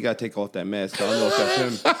I was like, you got to take off that mask. I don't know if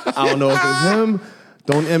that's him. I don't know if it's him.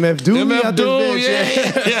 Don't MF Doom me out Doom, this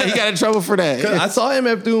bitch. Yeah, he got in trouble for that. I saw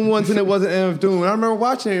MF Doom once and it wasn't MF Doom. And I remember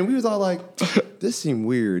watching it and we was all like, this seemed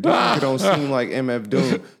weird. This nigga don't seem like MF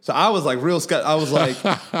Doom. So I was like I was like,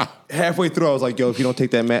 halfway through, I was like, yo, if you don't take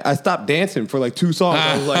that mask. I stopped dancing for like 2 songs.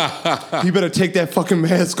 I was like, you better take that fucking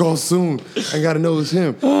mask off soon. I got to know it's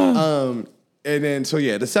him. And then,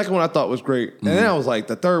 the second one I thought was great. And then I was like,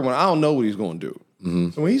 the third one, I don't know what he's going to do. Mm-hmm.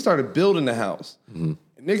 So when he started building the house,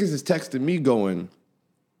 niggas is texting me going,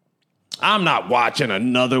 I'm not watching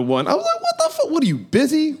another one. I was like, what the fuck? What are you,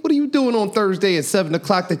 busy? What are you doing on Thursday at 7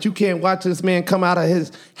 o'clock that you can't watch this man come out of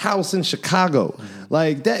his house in Chicago? Mm-hmm.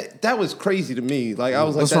 Like, that was crazy to me. Like, I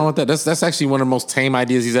was like, what's wrong with that? That's actually one of the most tame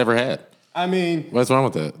ideas he's ever had. I mean, what's wrong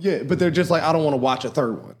with that? Yeah, but they're just like, I don't want to watch a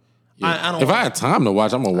third one. Yeah. I had time to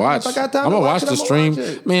watch, I'm gonna watch. If I got time I'm to gonna watch the it, stream.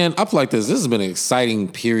 Watch Man, I feel like this has been an exciting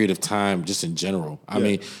period of time just in general. I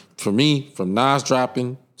mean, for me, from Nas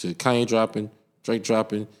dropping to Kanye dropping, Drake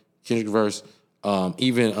dropping, Kendrick verse,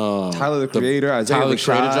 even Tyler the Creator, Isaiah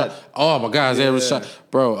Rashad. Oh my God, Isaiah Rashad,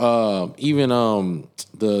 bro. Even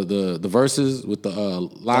the verses with the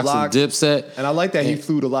Locks and Dipset, and I like that he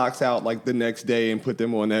flew the Locks out like the next day and put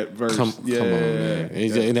them on that verse. Come on,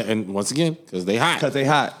 man. And once again, because they hot.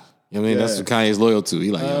 You know what I mean, that's what Kanye's loyal to.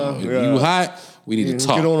 He like, if you hot, we need to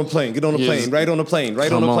talk. Get on a plane. Right on the plane.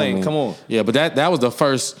 Man. Come on. Yeah, but that was the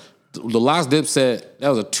first. The Locks Dipset. That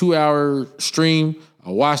was a 2-hour stream.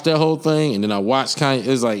 I watched that whole thing, and then I watched Kanye.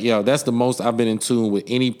 It's like, that's the most I've been in tune with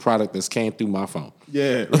any product that's came through my phone.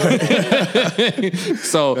 Yeah.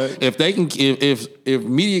 So if they can, if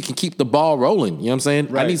media can keep the ball rolling, you know what I'm saying?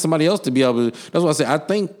 Right. I need somebody else to be able to. That's what I say. I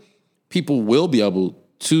think people will be able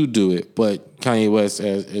to do it, but Kanye West,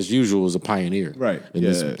 as usual, is a pioneer, right? In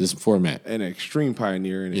this format, an extreme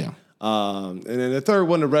pioneer in it. Yeah. And then the third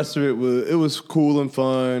one, the rest of it was cool and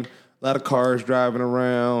fun. A lot of cars driving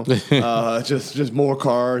around, just more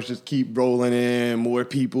cars, just keep rolling in, more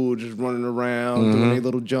people just running around, doing their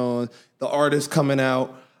little Johns. The artists coming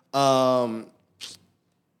out.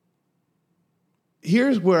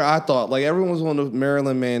 here's where I thought, like, everyone was on the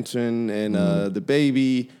Marilyn Manson and the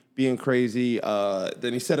baby being crazy.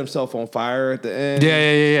 Then he set himself on fire at the end.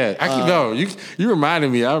 Yeah. I keep going. You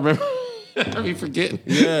reminded me. I remember. I be forgetting.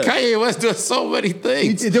 Yeah. Kanye West does so many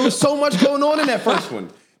things. There was so much going on in that first one.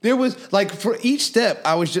 There was, like, for each step,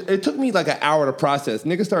 it took me like an hour to process.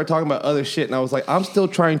 Niggas started talking about other shit, and I was like, I'm still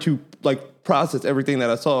trying to, like, process everything that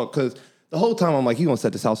I saw, because the whole time I'm like, he gonna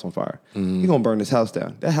set this house on fire. He gonna burn this house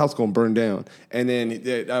down. That house gonna burn down. And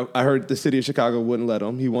then I heard the city of Chicago wouldn't let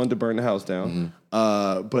him. He wanted to burn the house down.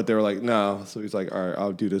 But they were like, no. So he's like, all right,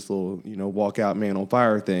 I'll do this little, walk out man on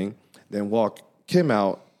fire thing. Then walk Kim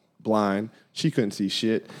out blind. She couldn't see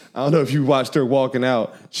shit. I don't know if you watched her walking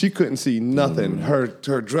out. She couldn't see nothing. Her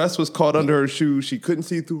dress was caught under her shoes. She couldn't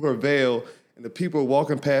see through her veil. And the people are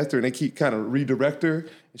walking past her, and they keep kind of redirect her,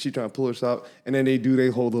 and she trying to pull herself. And then they do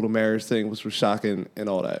their whole little marriage thing, which was shocking and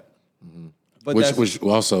all that. But which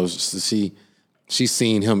also, she's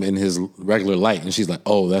seen him in his regular light, and she's like,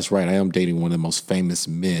 oh, that's right. I am dating one of the most famous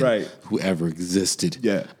men who ever existed.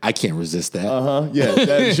 Yeah. I can't resist that.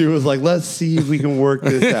 Yeah. She was like, let's see if we can work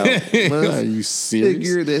this out. Are you serious?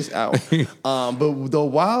 Figure this out. But the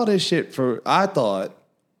wildest shit I thought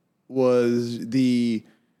was the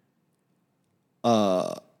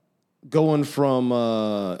going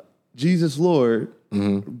from Jesus Lord,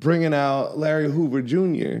 bringing out Larry Hoover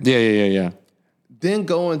Jr. Yeah. Then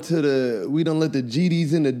going to we don't let the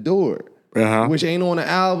GDs in the door, which ain't on the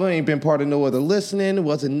album, ain't been part of no other listening.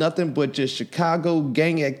 Wasn't nothing but just Chicago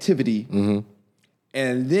gang activity.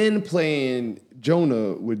 And then playing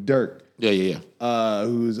Jonah with Dirk. Yeah.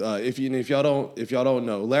 Who's if y'all don't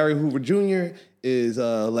know, Larry Hoover Jr. is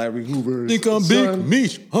Larry Hoover's think I'm son. big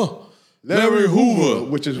meat, huh? Larry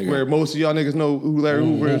Hoover, which is where most of y'all niggas know who Larry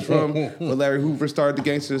Hoover is from. But Larry Hoover started the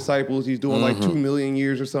Gangster Disciples. He's doing like 2 million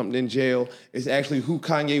years or something in jail. It's actually who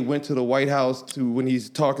Kanye went to the White House to when he's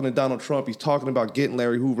talking to Donald Trump. He's talking about getting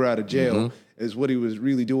Larry Hoover out of jail is what he was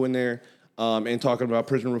really doing there, and talking about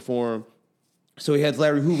prison reform. So he had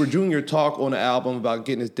Larry Hoover Jr. talk on the album about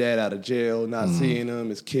getting his dad out of jail, not seeing him,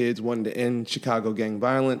 his kids, wanting to end Chicago gang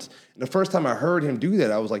violence. And the first time I heard him do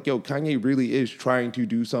that, I was like, yo, Kanye really is trying to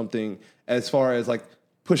do something as far as like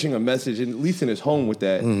pushing a message, at least in his home with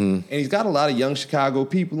that. And he's got a lot of young Chicago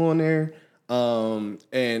people on there.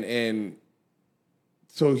 And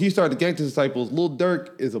so he started the Gangster Disciples. Lil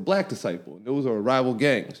Durk is a black disciple. Those are rival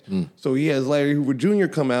gangs. So he has Larry Hoover Jr.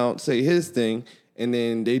 come out, say his thing, and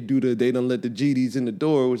then they don't let the GDs in the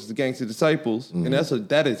door, which is the Gangster Disciples. And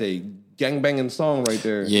that is a gangbanging song right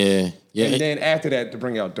there. Yeah. And then after that, to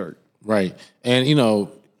bring out Durk. Right. And,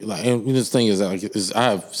 and this thing is I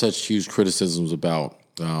have such huge criticisms about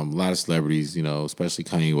a lot of celebrities, especially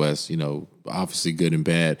Kanye West, obviously good and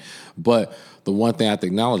bad. But the one thing I have to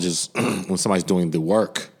acknowledge is when somebody's doing the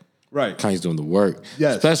work. Right. Kanye's doing the work.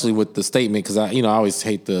 Yes. Especially with the statement, because I always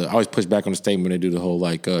push back on the statement when they do the whole,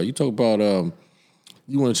 you talk about,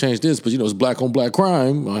 you want to change this, but it's black on black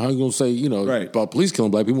crime. How you gonna say about police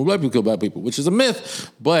killing black people kill black people, which is a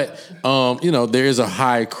myth. But there is a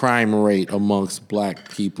high crime rate amongst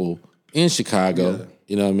black people in Chicago. Yeah.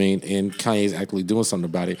 You know what I mean? And Kanye's actually doing something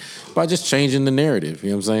about it by just changing the narrative. You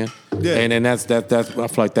know what I'm saying? Yeah. And that's I feel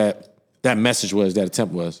like that message was, that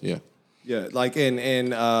attempt was, yeah. Yeah,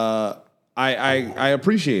 I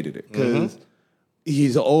appreciated it because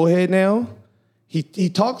he's an old head now. He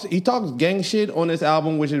talks gang shit on this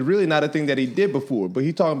album, which is really not a thing that he did before. But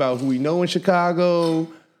he talking about who we know in Chicago,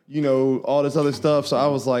 all this other stuff. So I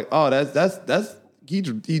was like, oh, that's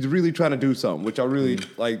he's really trying to do something, which I really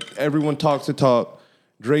like. Everyone talks the talk.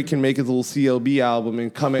 Drake can make his little CLB album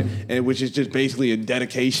and come in, and which is just basically a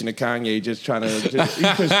dedication to Kanye, just trying to he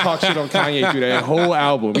just talk shit on Kanye through that whole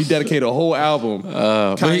album. He dedicated a whole album.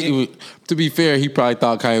 But to be fair, he probably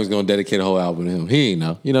thought Kanye was going to dedicate a whole album to him. He ain't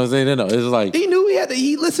know. You know what I'm saying? No, it's like he knew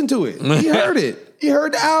he listened to it. He heard it. He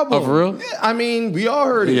heard the album. Oh, for real? Yeah, I mean, we all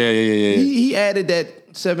heard it. Yeah. He added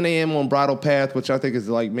that 7 a.m. on Bridal Path, which I think is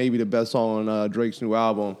like maybe the best song on Drake's new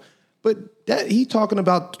album. But that he talking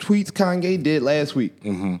about tweets Kanye did last week.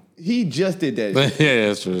 He just did that. Yeah,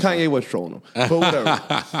 that's true. Kanye was trolling him, but whatever.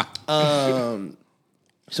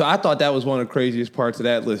 So I thought that was one of the craziest parts of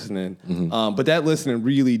that listening. But that listening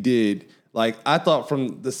really did. Like, I thought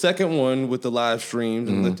from the second one with the live streams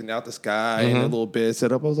and lifting out the sky and a little bed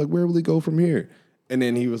set up, I was like, where will he go from here? And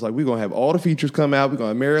then he was like, we're going to have all the features come out. We're going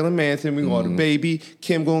to have Marilyn Manson. We're going to have the baby.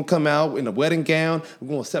 Kim going to come out in a wedding gown. We're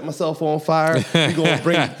going to set myself on fire. We're going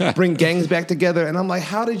to bring gangs back together. And I'm like,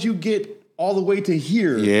 how did you get all the way to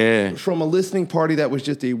here from a listening party that was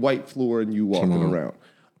just a white floor and you walking around?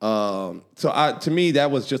 So to me,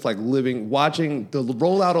 that was just like watching, the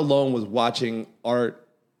rollout alone was watching art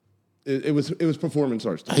It was performance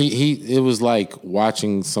art stuff. It was like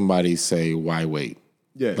watching somebody say, "Why wait?"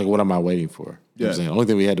 Yeah. Like, what am I waiting for? You know what I'm saying? The only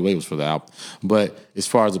thing we had to wait was for the album. But as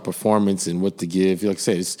far as the performance and what to give, like I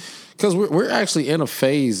said, it's because we're actually in a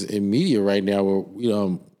phase in media right now where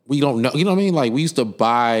we don't know. You know what I mean? Like, we used to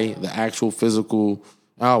buy the actual physical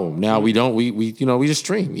album. Now we don't. We just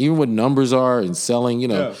stream. Even what numbers are and selling.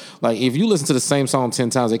 Like if you listen to the same song 10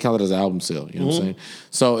 times, they count it as an album sale. You know what I'm saying?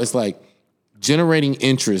 So it's like generating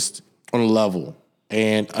interest on a level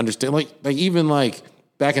and understand. Like even like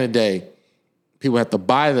back in the day, people have to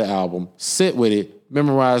buy the album, sit with it,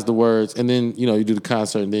 memorize the words, and then, you do the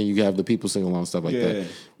concert, and then you have the people sing along, stuff like that. You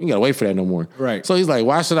ain't got to wait for that no more. Right. So he's like,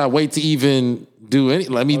 why should I wait to even do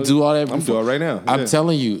anything? Let me do all that before. I'm doing it right now. I'm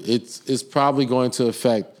telling you, it's probably going to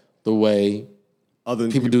affect the way other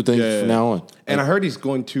people do things from now on. And I heard he's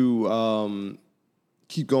going to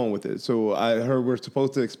keep going with it. So I heard we're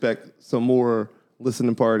supposed to expect some more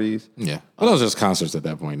listening parties. Yeah. Well, those are just concerts at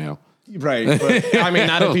that point now. Right, but I mean,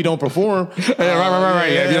 not if he don't perform. Right.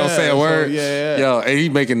 Yeah, if you don't say a word. Yo, and he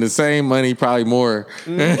making the same money, probably more.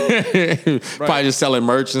 Probably just selling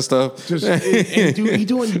merch and stuff. He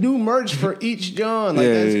doing new merch for each John. Like,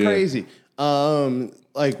 that's crazy.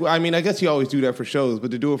 I mean, I guess he always do that for shows,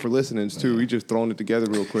 but to do it for listenings too, he just throwing it together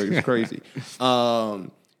real quick. It's crazy.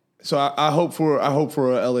 So I hope for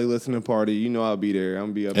a LA listening party. I'll be there. I'm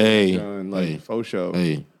gonna be up there, John, faux show.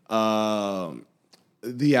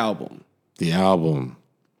 The album.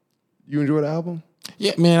 You enjoyed the album?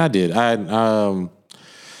 Yeah, man, I did. Like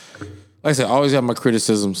I said, I always have my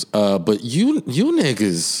criticisms, but you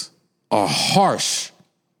niggas are harsh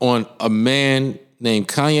on a man named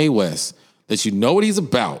Kanye West that you know what he's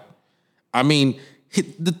about. I mean,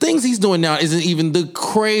 the things he's doing now isn't even the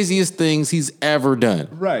craziest things he's ever done.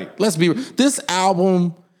 Right. Let's be real. This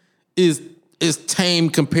album is tame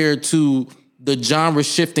compared to the genre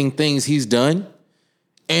shifting things he's done.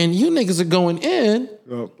 And you niggas are going in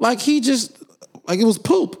like it was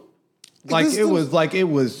poop. It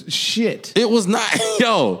was shit. It was not.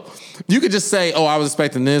 Yo, you could just say, oh, I was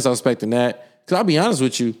expecting this, I was expecting that. Because I'll be honest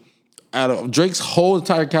with you, out of Drake's whole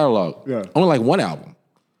entire catalog, only like one album.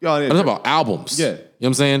 I'm talking about albums. Yeah. You know what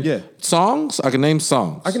I'm saying? Yeah. Songs, I can name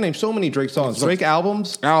songs. I can name so many Drake songs. Drake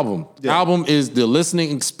albums? Album. Yeah. Album is the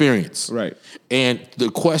listening experience. Right. And the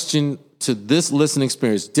question to this listening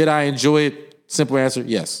experience, did I enjoy it? Simple answer,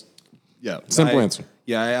 yes. Yeah. Simple answer.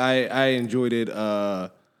 Yeah, I enjoyed it. The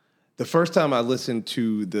first time I listened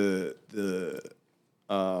to the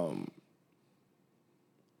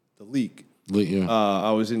leak.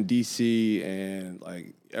 I was in DC and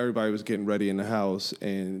like everybody was getting ready in the house,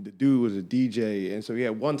 and the dude was a DJ, and so he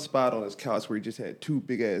had one spot on his couch where he just had two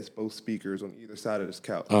big ass Bose speakers on either side of his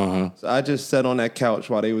couch. So I just sat on that couch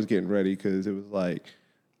while they was getting ready because it was like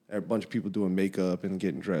a bunch of people doing makeup and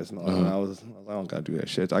getting dressed and all that. I was like, I don't gotta do that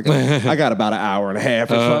shit. I got about an hour and a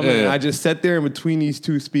half or something. And I just sat there in between these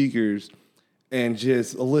two speakers and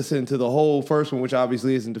just listened to the whole first one, which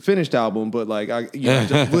obviously isn't the finished album, but like I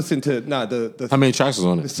just listened to the how many tracks was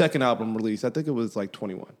on it? The second album release. I think it was like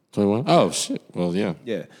 21. 21? Oh shit. Well, yeah.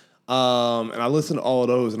 Yeah. And I listened to all of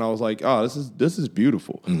those and I was like, oh, this is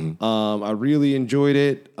beautiful. I really enjoyed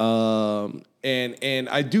it. And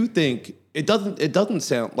I do think it doesn't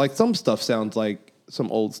sound like some stuff sounds like some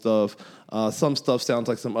old stuff. Some stuff sounds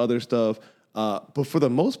like some other stuff. But for the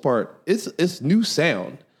most part, it's new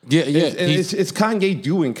sound. Yeah. It's Kanye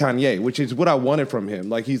doing Kanye, which is what I wanted from him.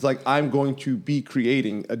 Like he's like, I'm going to be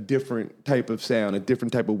creating a different type of sound, a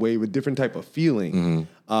different type of wave, a different type of feeling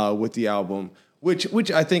with the album.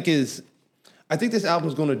 Which I think this album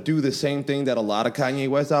is going to do the same thing that a lot of Kanye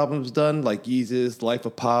West albums done, like Yeezus, Life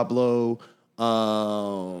of Pablo,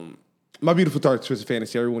 My Beautiful Dark Twisted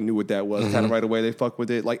Fantasy. Everyone knew what that was kind of right away. They fuck with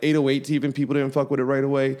it. Like 808s, even people didn't fuck with it right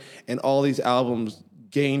away. And all these albums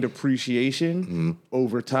gained appreciation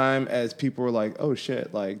over time as people were like, oh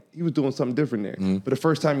shit, like he was doing something different there. But the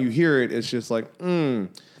first time you hear it, it's just like,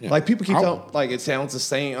 like people keep telling, like it sounds the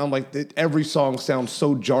same. I'm like, every song sounds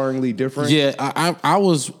so jarringly different. Yeah, I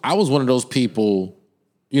was one of those people,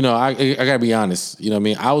 I gotta be honest, you know what I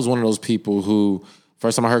mean? I was one of those people who,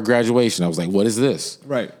 first time I heard Graduation, I was like, what is this?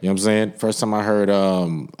 Right. You know what I'm saying? First time I heard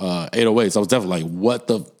 808s, I was definitely like, what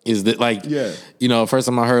the is that? Like, first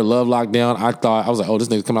time I heard Love Lockdown, I was like, oh, this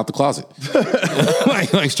nigga's coming out the closet.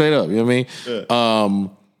 like straight up, you know what I mean?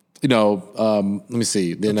 Let me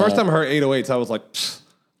see. Then, the first time I heard 808s, I was like,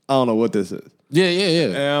 I don't know what this is. Yeah.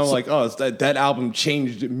 And I'm like, oh, it's that album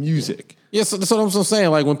changed music. Yeah, so that's what I'm saying.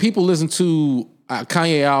 Like when people listen to a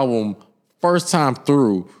Kanye album first time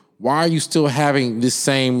through, why are you still having this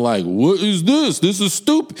same like, what is this? This is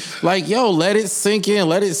stupid. Like, yo, let it sink in,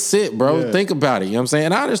 let it sit, bro. Yeah. Think about it. You know what I'm saying?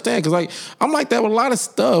 And I understand because like I'm like that with a lot of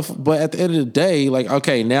stuff, but at the end of the day, like,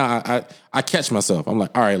 okay, now I catch myself. I'm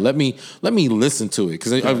like, all right, let me listen to it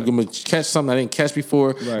because I'm gonna catch something I didn't catch before.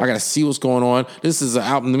 Right. I gotta see what's going on. This is an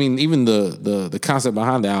album. I mean, even the concept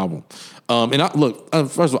behind the album.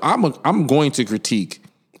 And first of all, I'm going to critique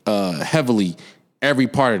heavily every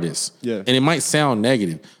part of this. Yeah. And it might sound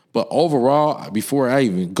negative. But overall, before I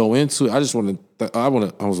even go into it, I just want to. I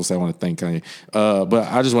want to thank Kanye, but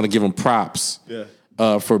I just want to give him props.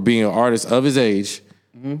 Yeah. For being an artist of his age.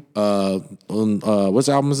 Mm-hmm. Which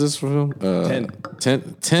album is this from him?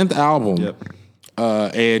 10th album. Yep.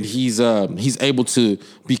 And he's able to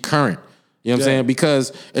be current. You know what I'm saying?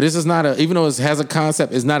 Because this is not even though it has a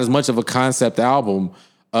concept, it's not as much of a concept album.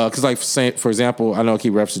 Because, like, for example, I know I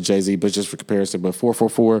keep referencing Jay-Z, but just for comparison, but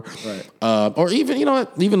 444, right? Or even, you know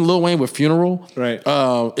what, even Lil Wayne with Funeral, right?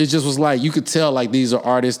 It just was like, you could tell, like, these are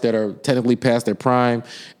artists that are technically past their prime,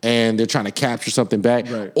 and they're trying to capture something back.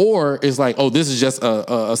 Right. Or it's like, oh, this is just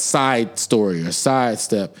a side story, or side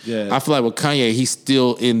step. Yeah. I feel like with Kanye, he's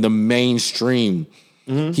still in the mainstream.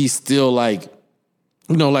 Mm-hmm. He's still, like,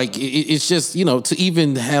 you know, like it's just, you know, to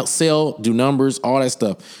even sell, do numbers, all that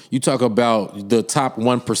stuff. You talk about the top 1%.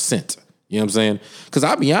 You know what I'm saying? Because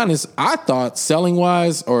I'll be honest, I thought selling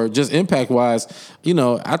wise or just impact wise, you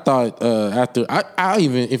know, I thought after I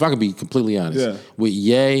even, if I could be completely honest, with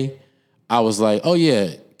Ye, I was like, oh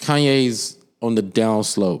yeah, Kanye's on the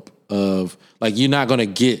downslope of like you're not gonna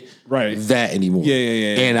get that anymore.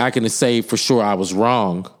 Yeah. And I can say for sure I was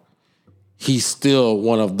wrong. He's still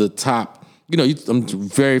one of the top. You know,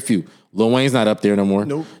 very few. Lil Wayne's not up there no more.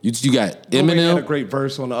 Nope. You got Eminem. Lil Wayne had a great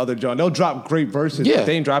verse on the other John. They'll drop great verses, but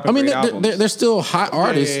they ain't dropping great albums. They're still hot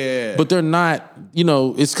artists, but they're not, you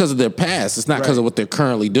know, it's because of their past. It's not because of what they're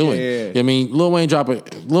currently doing. Yeah. I mean, Lil Wayne can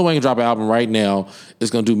drop an album right now.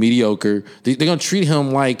 It's going to do mediocre. They're going to treat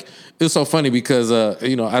him like, it's so funny because,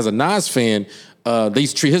 you know, as a Nas fan, they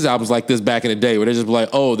used to treat his albums like this back in the day where they're just like,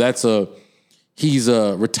 oh, he's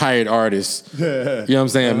a retired artist. You know what I'm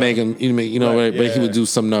saying? Making, you know, but he would do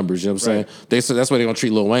some numbers. You know what I'm saying? So that's why they're gonna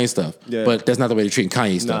treat Lil Wayne stuff. Yeah. But that's not the way they're treating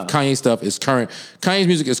Kanye stuff. Nah. Kanye stuff is current. Kanye's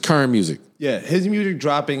music is current music. Yeah, his music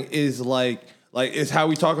dropping is like it's how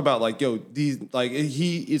we talk about like, yo, these like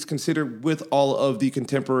he is considered with all of the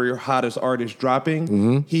contemporary hottest artists dropping.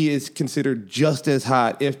 Mm-hmm. He is considered just as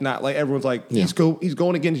hot, if not like everyone's like he's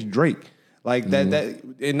going against Drake. Like that,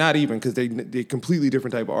 and not even because they're completely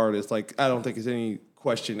different type of artists. Like I don't think it's any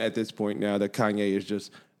question at this point now that Kanye is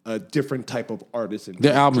just a different type of artist. And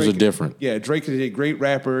their albums are different. Yeah, Drake is a great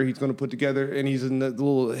rapper. He's going to put together, and he's a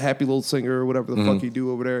little happy little singer or whatever the fuck he do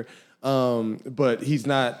over there. But he's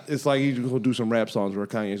not. It's like he's going to do some rap songs where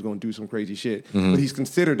Kanye is going to do some crazy shit. But he's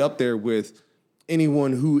considered up there with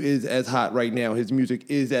anyone who is as hot right now. His music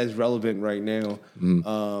is as relevant right now.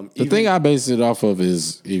 The thing I base it off of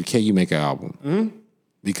is, can you make an album?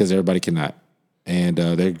 Because everybody cannot. And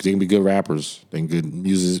they can be good rappers. They can be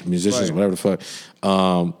good musicians, whatever the fuck.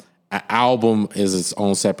 An album is its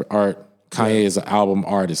own separate art. Kanye is an album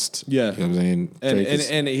artist. Yeah. You know what I'm saying?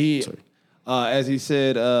 And he, as he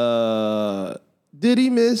said, did he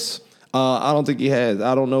miss? I don't think he has.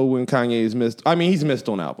 I don't know when Kanye's missed. I mean, he's missed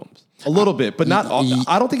on albums. A little bit, but not.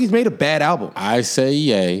 I don't think he's made a bad album. I say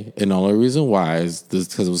yay, and the only reason why is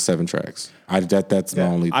because it was 7 tracks. That's the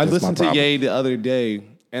only. I listened to Ye the other day,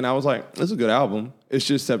 and I was like, "This is a good album. It's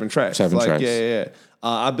just 7 tracks. 7 tracks. Yeah.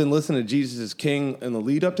 I've been listening to Jesus is King in the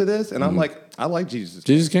lead up to this, and I'm like, I like Jesus.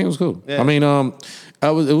 Jesus King was cool. Yeah. I mean, it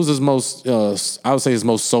was his most. I would say his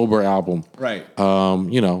most sober album. Right.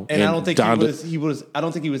 You know, and I don't think he was. I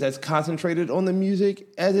don't think he was as concentrated on the music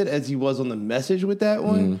as he was on the message with that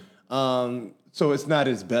one. So it's not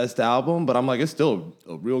his best album, but I'm like, it's still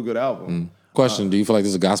a real good album. Question: do you feel like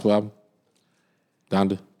this is a gospel album?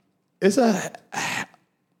 Donda? It's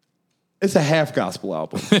a half gospel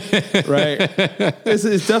album, right?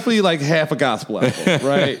 It's definitely like half a gospel album,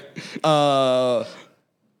 right?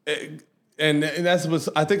 And that's what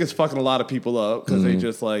I think it's fucking a lot of people up because they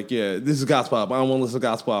just like, yeah, this is a gospel album. I don't want to listen to a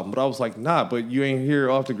gospel album, but I was like, nah, but you ain't here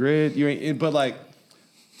off the grid. You ain't, but like.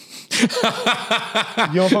 You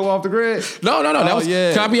don't fuck with Off the Grid? No. That was,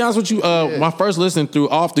 can I be honest with you? My first listen through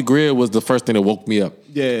Off the Grid was the first thing that woke me up.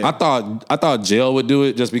 Yeah. I thought Jail would do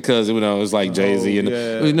it just because it was like Jay-Z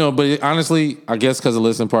and but honestly, I guess because of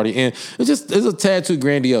Listening Party, and it's a tad too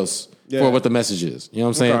grandiose for what the message is. You know what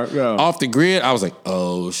I'm saying? Okay, yeah. Off the Grid, I was like,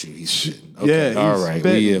 oh shit, he's shitting. Okay, yeah, all right,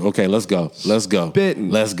 okay, let's go. Spitting.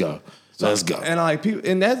 Let's go. Let's go. And like people,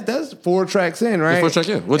 and that's 4 tracks in, right? That's 4 tracks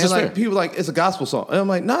in, which and is like fair. people like it's a gospel song, and I'm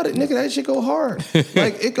like, nah, nigga, that shit go hard.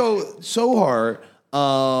 Like it goes so hard.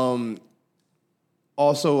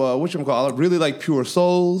 Also, I really like Pure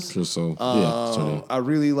Souls. Pure Soul. Yeah. I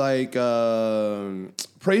really like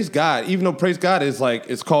Praise God. Even though Praise God is like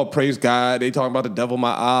it's called Praise God, they talk about the devil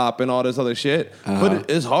my op and all this other shit, but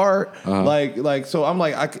it's hard. Like so, I'm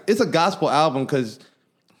like, it's a gospel album because,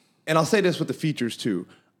 and I'll say this with the features too.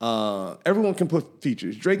 Everyone can put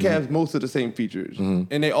features. Drake has most of the same features,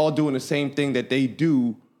 and they all doing the same thing that they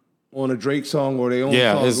do on a Drake song or their own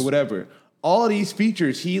song or whatever. All of these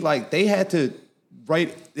features, they had to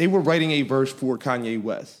write. They were writing a verse for Kanye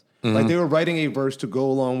West. Like they were writing a verse to go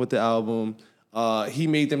along with the album. He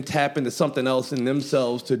made them tap into something else in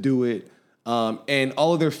themselves to do it, and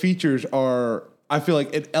all of their features are. I feel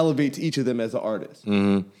like it elevates each of them as an artist.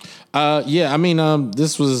 Yeah, I mean,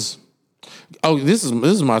 this was. Oh, this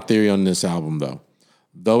is my theory on this album though.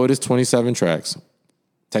 Though it is 27 tracks,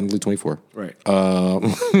 technically 24. Right.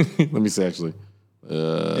 Let me say actually.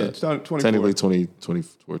 It's 24. Technically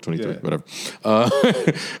 24, 23, whatever.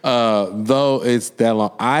 Though it's that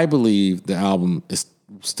long, I believe the album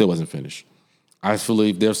still wasn't finished. I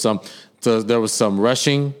believe there was some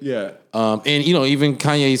rushing. Yeah. And even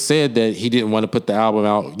Kanye said that he didn't want to put the album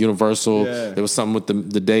out Universal. Yeah. There was something with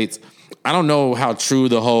the dates. I don't know how true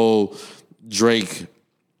the whole Drake,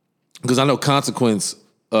 because I know Consequence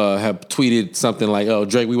have tweeted something like, "Oh,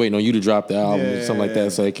 Drake, we waiting on you to drop the album," or something like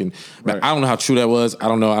that. So they can. Right. I don't know how true that was. I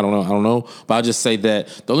don't know. But I just say that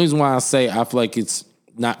the only reason why I say I feel like it's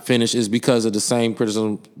not finished is because of the same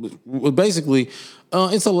criticism. Basically,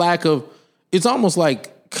 it's a lack of. It's almost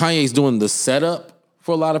like Kanye's doing the setup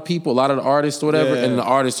for a lot of people, a lot of the artists or whatever, and the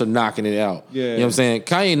artists are knocking it out. Yeah. You know what I'm saying?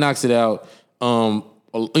 Kanye knocks it out.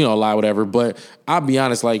 A lot, whatever. But I'll be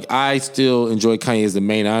honest, like I still enjoy Kanye as the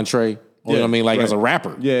main entree. You know what I mean? Like as a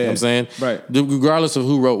rapper. Yeah. You know what I'm saying? Right. Regardless of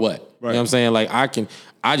who wrote what. Right. You know what I'm saying? Like I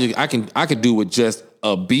could do with just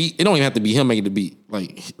a beat. It don't even have to be him making the beat.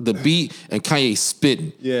 Like the beat and Kanye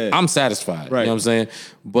spitting. Yeah. I'm satisfied. Right. You know what I'm saying?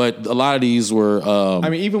 But a lot of these were I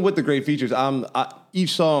mean, even with the great features,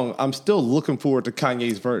 each song, I'm still looking forward to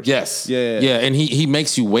Kanye's verse. Yes. Yeah. And he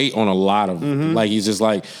makes you wait on a lot of them. Like he's just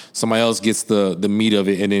like somebody else gets the meat of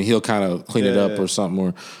it and then he'll kind of clean it up or something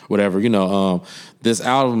or whatever. This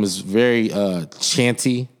album is very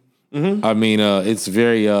chanty. I mean, it's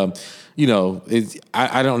very I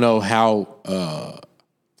don't know how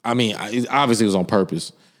obviously it was on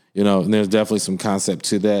purpose, and there's definitely some concept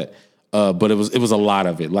to that. But it was a lot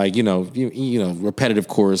of it, like repetitive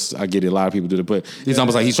chorus. I get it. A lot of people do it, but it's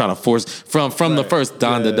almost like he's trying to force from the first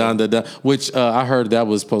don da, which I heard that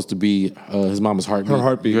was supposed to be his mama's heartbeat. Her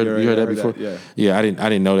heartbeat. You heard that before? Yeah. I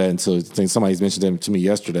didn't know that until I think somebody's mentioned that to me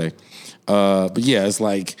yesterday. But yeah, it's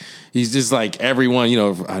like he's just like everyone.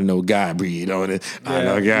 I know God breathe on it. I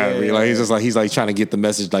know God breathe. Like he's like trying to get the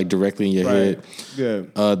message like directly in your head. Yeah.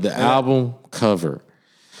 The album cover.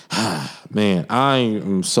 Man, I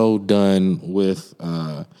am so done with.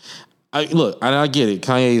 I get it.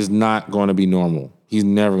 Kanye is not going to be normal. He's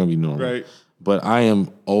never going to be normal. Right. But I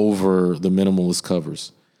am over the minimalist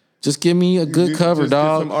covers. Just give me a good cover,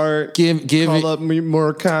 dog. Get some art. Give call it. up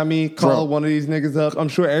Murakami. Call one of these niggas up. I'm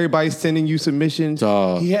sure everybody's sending you submissions.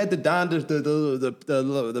 Dog. He had the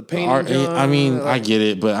painting. Art, I mean, I get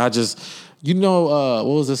it, but I just, what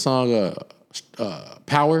was the song?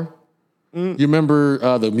 Power. You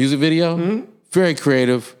remember the music video? Very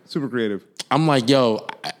creative. Super creative. I'm like, yo,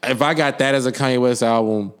 if I got that as a Kanye West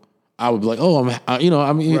album, I would be like, oh,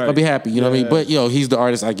 I'll be happy. You know what I mean? But he's the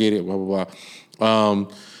artist. I get it. Blah blah blah.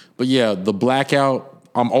 But yeah, the Blackout.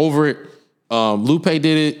 I'm over it. Lupe did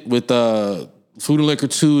it with Food and Liquor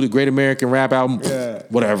 2, the Great American Rap album. Yeah.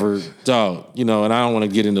 Whatever, dog. And I don't want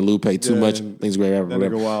to get into Lupe too much. Things great rapper.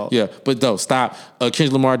 Whatever. Wild. Yeah, but no, stop.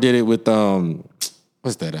 Kendrick Lamar did it with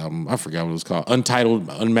what's that album? I forgot what it was called. Untitled,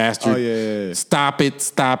 Unmastered. Oh yeah. Stop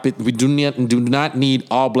it. We do not need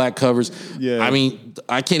all black covers. Yeah. I mean,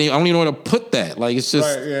 I don't even know where to put that. Like it's just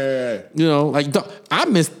I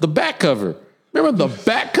missed the back cover. Remember the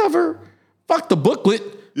back cover? Fuck the booklet.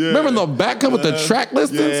 Yeah. Remember the back cover with the track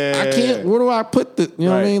listings? Yeah. I can't. Where do I put the? You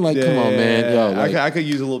know what I mean? Like, come on, man. Yo, like, I could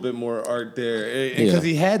use a little bit more art there because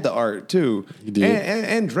he had the art too. He did.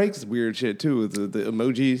 And Drake's weird shit too. The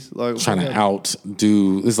emojis, like trying to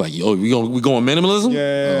outdo. It's like, we going minimalism?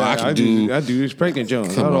 Yeah, I do these pregnant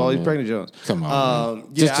Jones. Come on, all these pregnant Jones. Come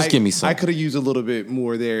on, just give me some. I could have used a little bit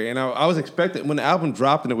more there, and I was expecting when the album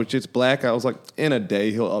dropped and it was just black. I was like, in a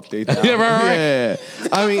day he'll update that. Yeah, right. Yeah,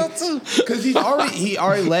 I mean, because he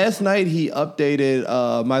already last night he updated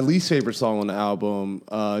my least favorite song on the album,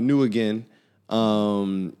 New Again.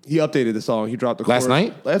 He updated the song. He dropped the Last chorus.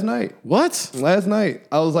 night? Last night. What? Last night.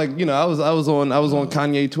 I was like, I was on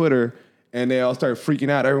Kanye Twitter, and they all started freaking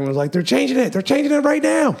out. Everyone was like, they're changing it. They're changing it right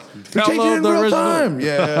now. They're changing it in real time.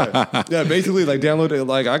 Yeah. Yeah, basically like downloaded,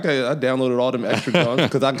 like I downloaded all them extra junks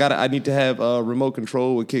because I need to have remote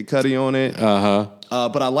control with Kid Cudi on it.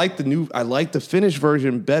 But I like the finished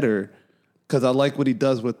version better because I like what he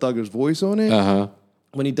does with Thugger's voice on it.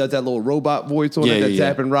 When he does that little robot voice on it, that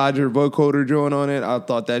Zapp and Roger vocoder joint on it, I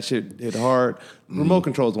thought that shit hit hard. Remote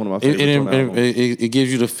control is one of my favorites. It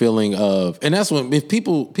gives you the feeling of, and that's when if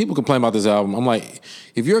people complain about this album, I'm like,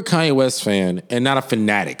 if you're a Kanye West fan and not a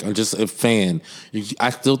fanatic, or just a fan, I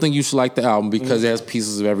still think you should like the album because it has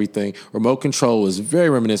pieces of everything. Remote control is very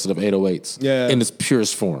reminiscent of 808s in its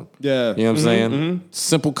purest form. Yeah, you know what I'm saying?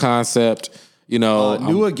 Simple concept.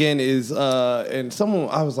 New Again is, and someone,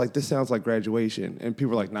 I was like, this sounds like Graduation. And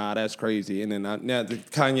people were like, nah, that's crazy. And then now the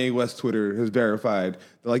Kanye West Twitter has verified.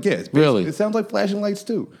 They're like, yeah, it sounds like Flashing Lights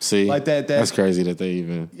too. See, like that's crazy that they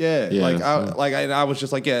even. I was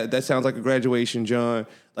just like, yeah, that sounds like a Graduation, John.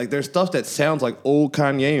 Like there's stuff that sounds like old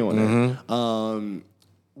Kanye on it.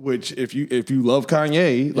 Which if you love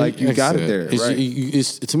Kanye, like you got it there. Right?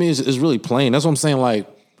 To me, it's really plain. That's what I'm saying. Like,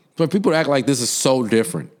 for people to act like this is so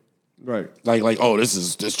different. Right. Like, oh,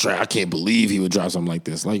 this track. I can't believe he would drop something like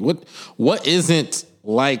this. Like, what isn't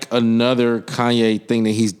like another Kanye thing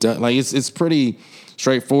that he's done? Like, it's pretty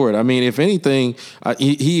straightforward. I mean, if anything,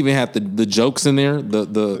 he even had the jokes in there,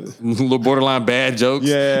 the little borderline bad jokes.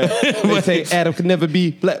 Yeah. They say Adam could never be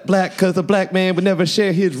black because a black man would never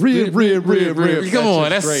share his rib. Come on,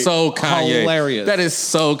 that's great. So Kanye. Hilarious. That is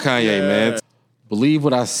so Kanye, man. Believe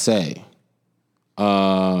What I Say.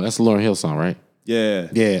 That's a Lauryn Hill song, right? Yeah.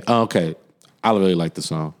 Yeah. Okay. I really like the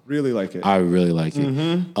song. Really like it. I really like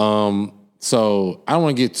it. So I don't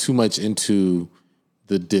want to get too much into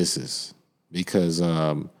the disses because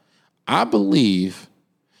I believe,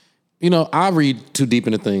 I read too deep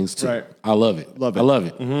into things too. Right. I love it. I love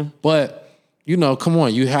it. But, come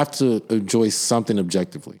on, you have to enjoy something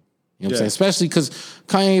objectively. You know what I'm saying? Especially because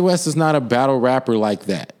Kanye West is not a battle rapper like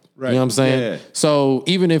that. Right. You know what I'm saying? Yeah. So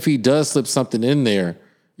even if he does slip something in there,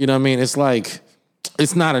 you know what I mean? It's like,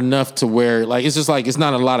 it's not enough to where, like, it's just like, it's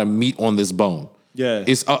not a lot of meat on this bone. Yeah.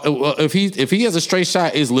 It's if he has a straight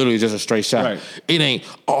shot, it's literally just a straight shot. Right. It ain't,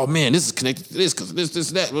 oh man, this is connected to this because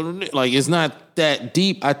this, that. Like, it's not that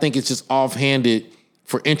deep. I think it's just offhanded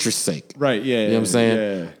for interest's sake. Right, yeah. You know what I'm saying?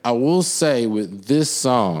 Yeah. I will say with this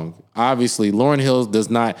song, obviously, Lauryn Hill does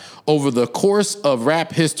not, over the course of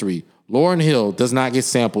rap history, Lauryn Hill does not get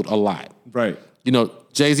sampled a lot. Right.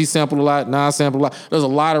 Jay-Z sampled a lot, Nas sampled a lot. There's a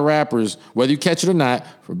lot of rappers, whether you catch it or not,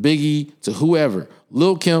 from Biggie to whoever.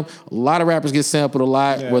 Lil' Kim, a lot of rappers get sampled a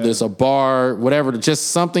lot, whether it's a bar, whatever, just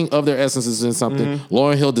something of their essence is in something.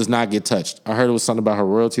 Lauryn Hill does not get touched. I heard it was something about her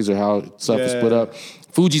royalties or how stuff is split up.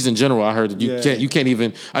 Fugees in general, I heard that you can't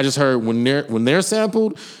even. I just heard when they're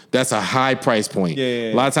sampled, that's a high price point.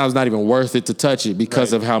 A lot of times, not even worth it to touch it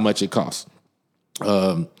because of how much it costs.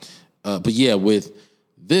 But yeah, with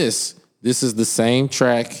this is the same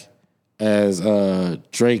track as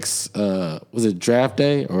Drake's. Was it Draft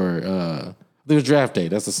Day or? I think it was Draft Day.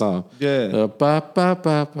 That's the song. Yeah. And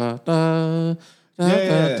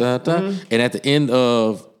at the end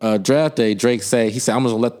of Draft Day, Drake he said, I'm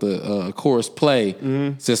gonna let the chorus play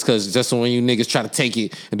just so when you niggas try to take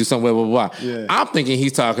it and do something, blah, blah, blah. Yeah. I'm thinking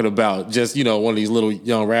he's talking about just, one of these little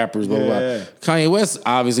young rappers, blah, blah, blah. Kanye West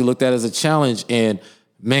obviously looked at it as a challenge, and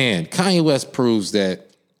man, Kanye West proves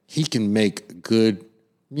that he can make good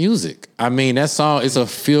music. I mean, that song is a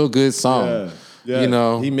feel-good song.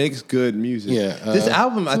 Yeah. He makes good music. Yeah, this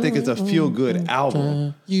album, I think, is a feel-good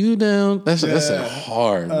album. You down? That's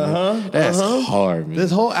hard, man. That's hard, man. This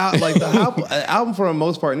whole album, like the album for the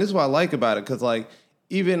most part, and this is what I like about it, because like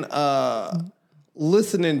even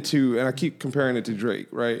listening to, and I keep comparing it to Drake,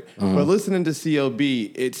 right? But listening to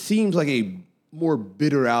CLB, it seems like a more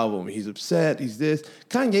bitter album. He's upset. He's this.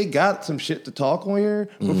 Kanye got some shit to talk on here,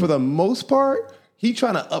 but for the most part, he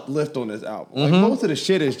trying to uplift on this album. Like most of the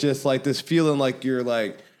shit is just like this feeling like you're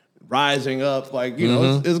like rising up, like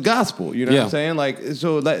it's gospel. You know what I'm saying? Like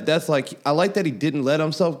so that's like I like that he didn't let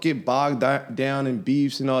himself get bogged down in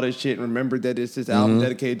beefs and all that shit. And remember that it's this album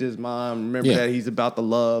dedicated to his mom. Remember that he's about the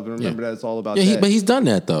love, and remember that it's all about that. But he's done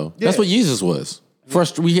that though. That's what Jesus was.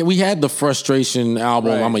 We had the frustration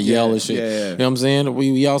album. I'm a yell and shit. You know what I'm saying?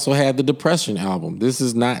 We also had the depression album. This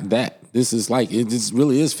is not that. This is like, it just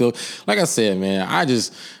really is feel. Like I said, man, I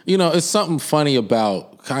just, it's something funny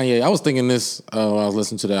about Kanye. I was thinking this when I was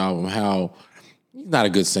listening to the album, how he's not a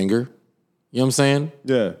good singer. You know what I'm saying?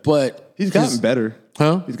 Yeah. But he's gotten better.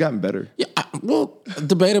 Huh? He's gotten better. Yeah, Well,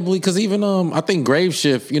 debatably, because even I think Grave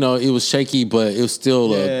Shift, it was shaky, but it was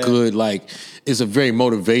still a good, like, it's a very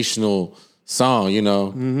motivational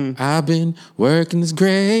song, I've been working this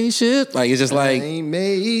grave shift. Like, it's just like, I ain't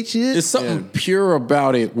made shit. it's something pure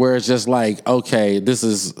about it where it's just like, okay, this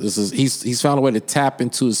is he's found a way to tap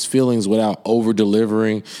into his feelings without over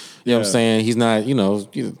delivering. You know what I'm saying? He's not,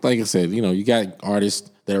 like I said, you got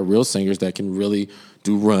artists that are real singers that can really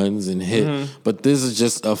do runs and hit, but this is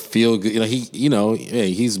just a feel good.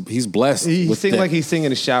 He's blessed. He sing like he's singing in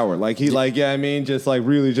the shower, like he just like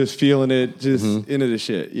really just feeling it, just into the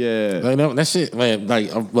shit. Yeah, I know that shit, man. Like,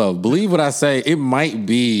 well, believe what I say. It might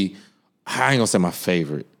be. I ain't gonna say my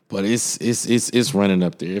favorite, but it's running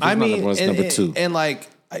up there. If it's number 2, and like.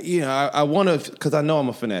 I want to, because I know I'm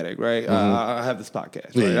a fanatic, right? I have this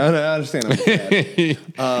podcast, right? I understand I'm a fanatic.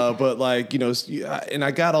 But like, and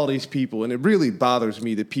I got all these people, and it really bothers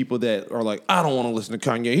me, the people that are like, I don't want to listen to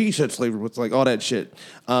Kanye. He said slavery was like all that shit.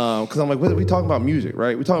 Because I'm like, we talking about music,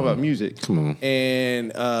 right? We talking about music. Come on.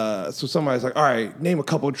 And so somebody's like, all right, name a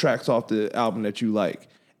couple of tracks off the album that you like.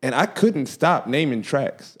 And I couldn't stop naming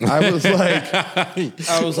tracks. I was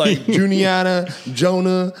like, Juniata,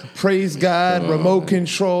 Jonah, Praise God, Remote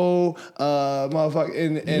Control, motherfucker,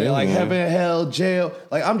 and like Heaven, Hell, Jail.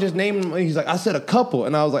 Like, I'm just naming them. He's like, I said a couple.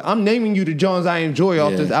 And I was like, I'm naming you the Jones I enjoy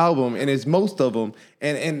off this album. And it's most of them.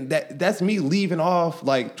 And that's me leaving off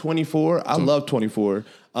like 24. I love 24.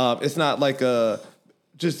 It's not like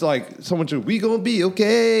just like someone just, we gonna be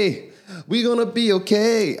okay. We gonna be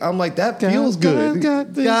okay. I'm like, that feels good.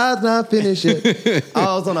 God's not finished yet.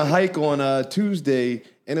 I was on a hike on Tuesday,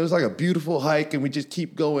 and it was like a beautiful hike, and we just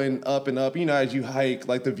keep going up and up. As you hike,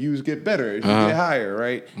 like the views get better as you get higher,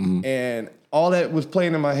 right? And all that was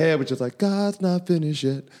playing in my head, which is like, God's not finished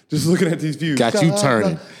yet. Just looking at these views. Got you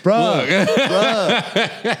turning. Bruh.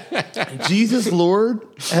 Jesus Lord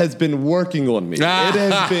has been working on me.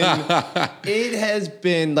 It has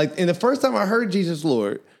been like, and the first time I heard Jesus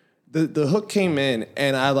Lord, the hook came in,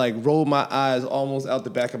 and I like rolled my eyes almost out the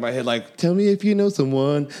back of my head, like, tell me if you know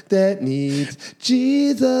someone that needs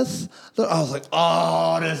Jesus. I was like,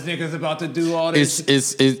 oh, this nigga's about to do all this.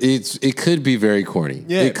 It could be very corny.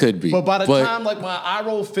 Yeah, it could be. But by the time like my eye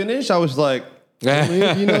roll finished, I was like, tell me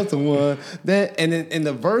if you know someone that. And then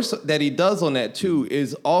the verse that he does on that too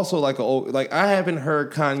is also like I haven't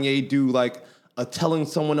heard Kanye do like a telling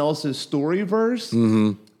someone else's story verse.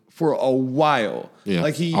 For a while. Yeah.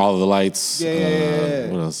 Like All of the Lights. Yeah.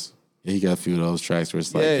 What else? Yeah, he got a few of those tracks where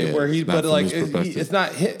it's like, where it's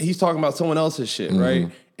not he's talking about someone else's shit,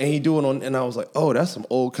 right? And he doing on, and I was like, oh, that's some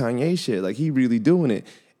old Kanye shit. Like, he really doing it.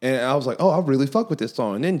 And I was like, oh, I really fuck with this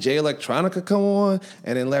song. And then Jay Electronica come on,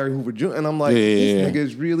 and then Larry Hoover Jr. And I'm like, this nigga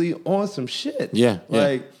is really on some shit. Yeah.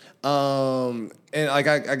 Like, and like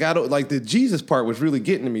I got like the Jesus part was really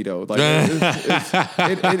getting to me though. Like it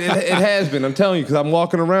has been. I'm telling you, because I'm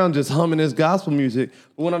walking around just humming this gospel music.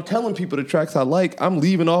 But when I'm telling people the tracks I like, I'm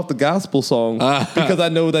leaving off the gospel song because I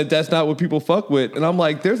know that that's not what people fuck with. And I'm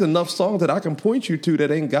like, there's enough songs that I can point you to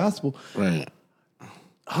that ain't gospel. Right.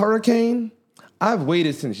 Hurricane. I've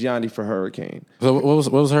waited since Yandhi for Hurricane. So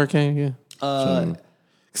what was Hurricane? Yeah.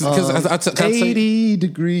 Because 80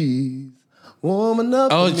 degrees. Warm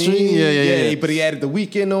enough for me. Yeah. But he added The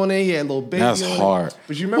Weeknd on it. He had a little baby. That's on hard. It.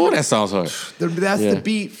 But you remember? That sounds hard. That's the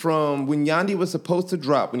beat from when Yandhi was supposed to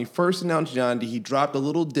drop. When he first announced Yandhi, he dropped a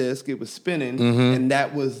little disc. It was spinning, and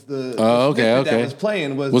that was the that was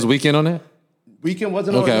playing. Was Weeknd on that? Weeknd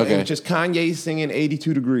wasn't on it. It was just Kanye singing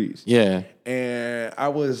 82 Degrees. Yeah. And I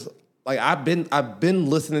was like, I've been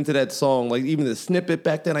listening to that song. Like, even the snippet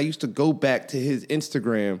back then, I used to go back to his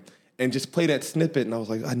Instagram and just play that snippet, and I was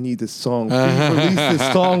like, I need this song. Please release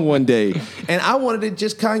this song one day. And I wanted it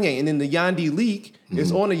just Kanye. And then the Yandhi leak,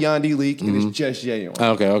 it's on the Yandhi leak, and it's just Ye on it.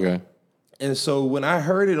 Okay. And so when I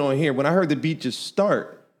heard it on here, when I heard the beat just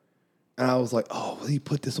start, and I was like, oh, well, he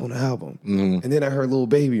put this on the album. And then I heard Lil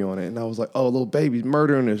Baby on it, and I was like, oh, Lil Baby's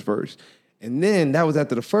murdering this verse. And then that was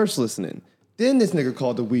after the first listening. Then this nigga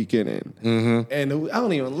called The Weeknd in. And I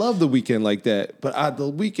don't even love The Weeknd like that, but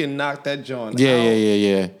The Weeknd knocked that joint out.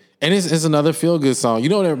 Yeah. And it's another feel good song. You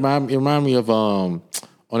know what it remind me of on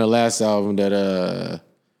the last album that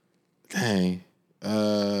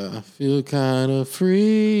I feel kind of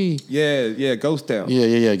free. Yeah, Ghost Town.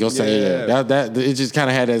 Yeah, Ghost Town. Yeah. That it just kind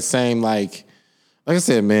of had that same like I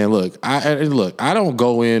said, man. Look, I don't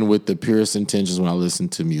go in with the purest intentions when I listen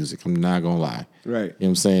to music. I'm not gonna lie. Right. You know what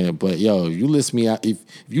I'm saying? But yo, if you lift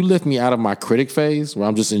me out of my critic phase where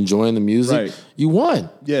I'm just enjoying the music, you won.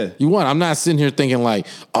 Yeah. You won. I'm not sitting here thinking like,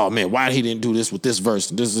 oh man, why he didn't do this with this verse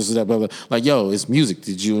and this, that, blah, blah. Like, yo, it's music.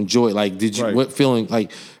 Did you enjoy it? Like, what feeling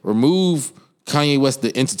like remove Kanye West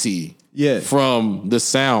the entity from the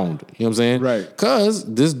sound. You know what I'm saying? Right. Because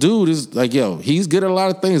this dude is like, yo, he's good at a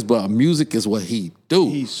lot of things, but music is what he do.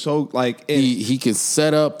 He's so like he can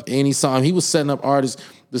set up any song. He was setting up artists.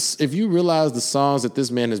 If you realize the songs that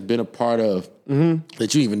this man has been a part of,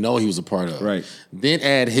 that you even know he was a part of, right? Then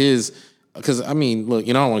add his. Because, I mean, look,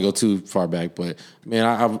 I don't want to go too far back, but, man,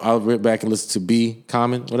 I went back and listened to B,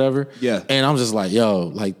 Common, whatever. Yeah. And I'm just like, yo,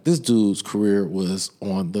 like, this dude's career was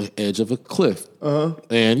on the edge of a cliff. And,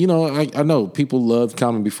 I know people loved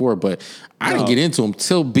Common before, but I didn't get into him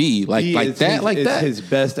till B, it's his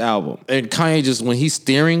best album. And Kanye just, when he's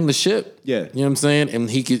steering the ship, yeah. You know what I'm saying? And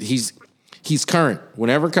he's current.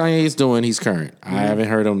 Whenever Kanye is doing, he's current. I haven't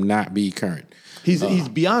heard him not be current. He's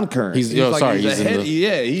beyond current. He's ahead of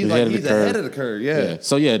the curve. Yeah.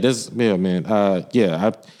 So man. I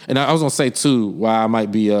was gonna say too why I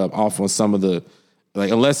might be off on some of the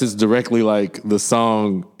unless it's directly like the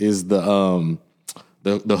song is the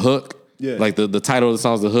hook. Yeah. Like the title of the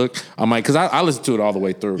song is the hook. I might because I listened to it all the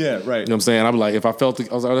way through. Yeah, right. You know what I'm saying? I'm like, if I felt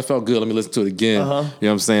it, I was like, that felt good. Let me listen to it again. You know what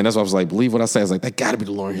I'm saying? That's why I was like, believe what I say. I was like, that got to be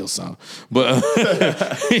the Lauryn Hill song. But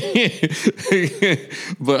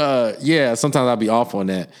yeah, sometimes I'll be off on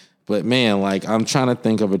that. But man, like I'm trying to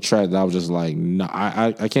think of a track that I was just like, no,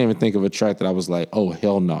 I can't even think of a track that I was like, oh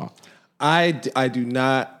hell no. I do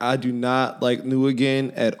not like New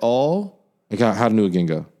Again at all. Like how did New Again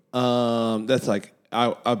go? That's like.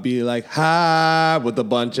 I'll be like, hi, with a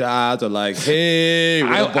bunch of eyes, or like, hey, hey,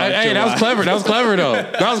 that was clever. That was clever, though.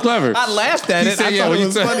 That was clever. I laughed at it. I thought it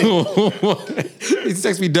was funny. He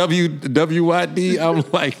texts me WYD. I'm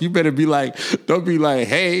like, you better be like, don't be like,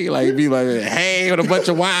 hey, like, be like, hey, with a bunch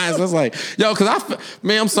of Y's. I was like, yo, because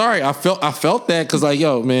I'm sorry. I felt that because, like,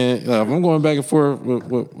 yo, man, if I'm going back and forth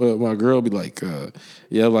with my girl, be like,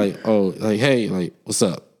 like, oh, like, hey, like, what's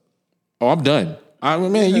up? Oh, I'm done. I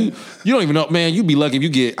mean, man, you don't even know, man. You be lucky if you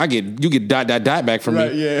get dot back from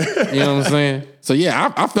me. Yeah, you know what I'm saying. So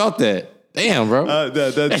yeah, I felt that. Damn, bro.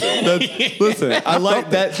 That's listen. I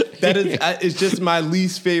like that. That is it's just my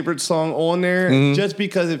least favorite song on there, just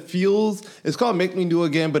because it's called "Make Me New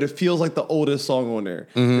Again," but it feels like the oldest song on there.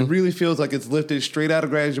 It really feels like it's lifted straight out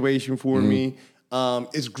of Graduation for me.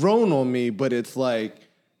 It's grown on me, but it's like.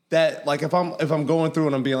 That like if I'm going through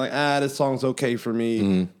and I'm being like this song's okay for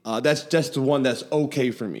me, that's just the one that's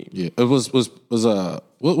okay for me. Yeah, it was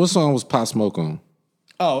what song was Pop Smoke on?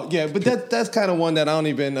 Oh yeah, but that's kind of one that I don't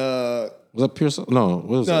even. Was that Pure? No, what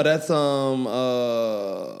was that? That's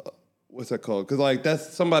what's that called? Because like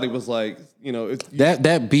that's somebody was like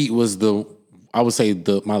that beat was I would say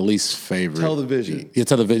my least favorite. Television. Yeah,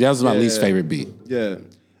 Television. That was my least favorite beat. Yeah,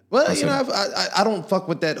 well I don't fuck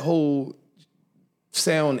with that whole.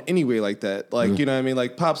 Sound anyway like that. Like, you know what I mean?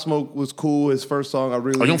 Like Pop Smoke was cool. His first song, I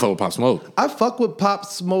really... Oh, you don't fuck with Pop Smoke? I fuck with Pop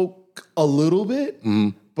Smoke a little bit,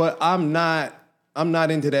 but I'm not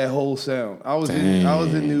into that whole sound. I was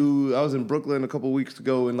in Brooklyn a couple of weeks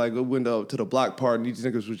ago and like I went up to the block party and these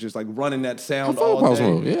niggas was just like running that sound all day.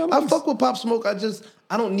 Smoke. Yeah, I fuck with Pop Smoke.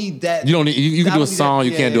 I don't need that. You don't need. You can do a song.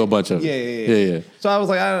 You can't do a bunch of. Yeah. So I was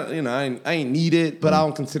like, I ain't need it, but I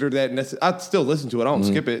don't consider that necessary. I still listen to it. I don't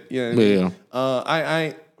skip it. You know what I mean?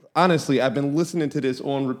 I honestly, I've been listening to this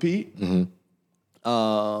on repeat. And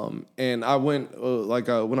I went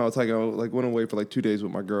when I was went away for like 2 days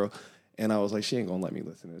with my girl. And I was like, she ain't gonna let me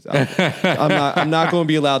listen to this album. I'm not gonna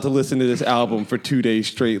be allowed to listen to this album for 2 days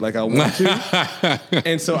straight like I want to.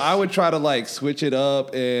 And so I would try to like switch it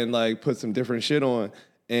up and like put some different shit on.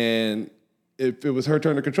 And if it was her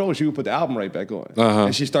turn to control, she would put the album right back on.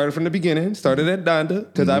 And she started from the beginning, started at Donda,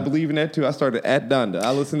 because I believe in that too. I started at Donda.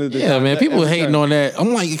 I listened to this. Yeah, man, people hating on that.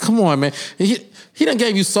 I'm like, come on, man. He done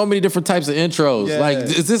gave you so many different types of intros. Yeah. Like,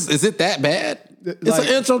 is it that bad? It's an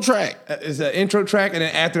intro track. It's an intro track, and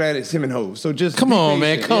then after that, it's him and Hov. So just come on,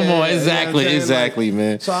 man. Come on. Exactly, you know exactly,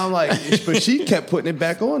 man. So I'm like, but she kept putting it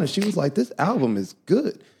back on, and she was like, "This album is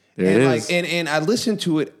good." And I listened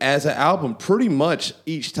to it as an album pretty much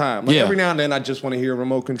each time. Like every now and then, I just want to hear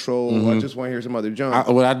Remote Control. Or I just want to hear some other junk.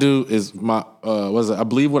 What I do is I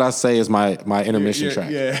believe what I say is my intermission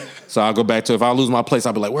track. Yeah. So I'll go back to if I lose my place,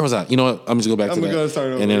 I'll be like, where was I? You know what? I'm just go back to that. Start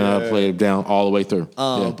over, and then I'll play it down all the way through.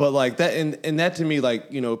 But like that, and that to me,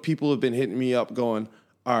 like people have been hitting me up going,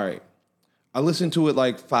 all right, I listened to it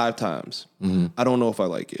like 5 times. I don't know if I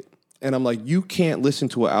like it, and I'm like, you can't listen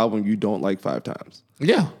to an album you don't like 5 times.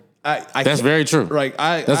 Yeah. That's very true. Right.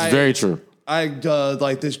 That's very true. I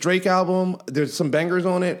like this Drake album. There's some bangers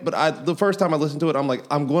on it, but the first time I listened to it, I'm like,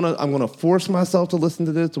 I'm gonna force myself to listen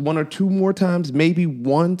to this 1 or 2 more times, maybe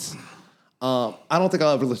once. I don't think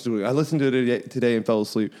I'll ever listen to it. I listened to it today and fell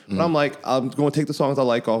asleep. But I'm like, I'm going to take the songs I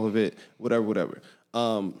like off of it, whatever.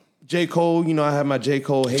 J. Cole, you know, I have my J.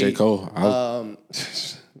 Cole hate. J. Cole.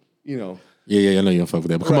 You know. Yeah, I know you don't fuck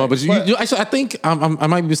with that. But come on, but you actually, I think I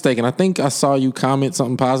might be mistaken. I think I saw you comment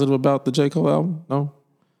something positive about the J. Cole album. No,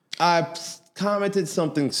 I commented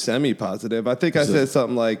something semi-positive. I think I said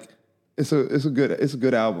something like, "It's a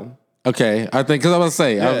good album." Okay, I think because I was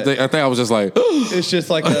saying, I think I was just like, it's just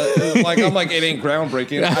like I'm like it ain't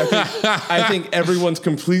groundbreaking. I think everyone's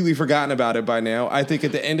completely forgotten about it by now. I think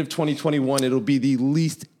at the end of 2021, it'll be the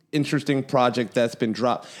least interesting project that's been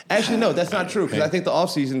dropped. Actually, no, that's not true because I think the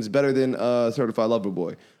off season is better than Certified Lover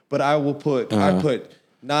Boy. But I put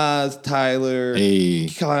Nas, Tyler,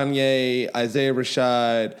 Kanye, Isaiah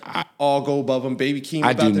Rashad, all go above him. Baby Keem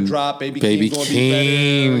about to drop. Baby Keem going to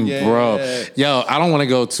be better. Bro. Yo, I don't want to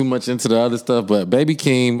go too much into the other stuff, but Baby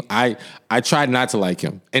Keem, I tried not to like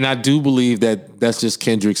him. And I do believe that that's just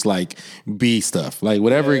Kendrick's like B stuff. Like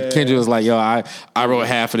whatever Kendrick was like, yo, I wrote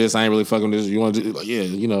half of this. I ain't really fucking with this. You want to do like, yeah,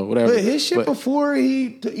 you know, whatever. But his shit before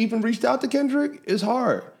he even reached out to Kendrick is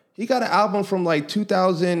hard. He got an album from like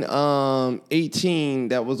 2018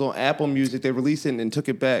 that was on Apple Music. They released it and took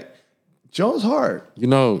it back. Joe's hard. You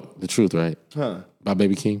know the truth, right? Huh? About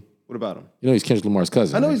Baby Keem? What about him? You know he's Kendrick Lamar's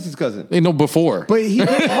cousin. I know right? he's his cousin. They know before. But he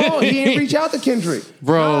didn't reach out to Kendrick.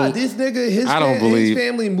 Bro. Nah, this nigga, his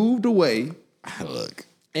family moved away. Look.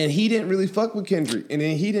 And he didn't really fuck with Kendrick. And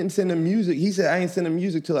then he didn't send him music. He said, I ain't send him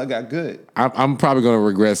music till I got good. I'm probably going to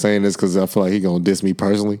regret saying this because I feel like he's going to diss me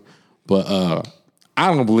personally. But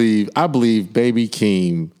I believe Baby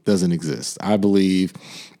Keem doesn't exist. I believe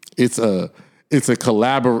it's a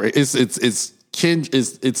collaboration. Baby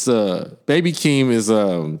Keem is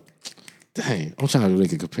dang, I'm trying to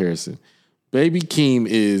make a comparison. Baby Keem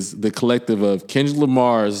is the collective of Kendrick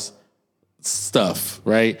Lamar's stuff,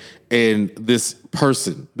 right? And this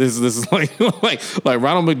person. This is like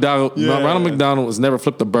Ronald McDonald. Yeah. Ronald McDonald has never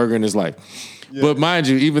flipped a burger in his life. Yeah. But mind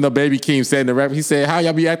you, even though Baby Keem said in the rap, he said, "How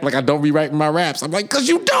y'all be acting like I don't be writing my raps?" I'm like, "Cause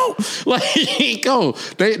you don't." Like, go.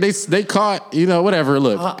 They caught, you know, whatever.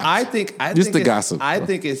 Look, I think the gossip. I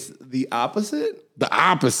think it's the opposite. The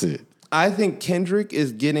opposite. I think Kendrick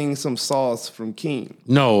is getting some sauce from Keem.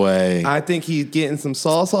 No way. I think he's getting some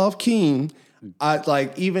sauce off Keem. I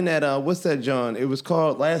like even at what's that, John? It was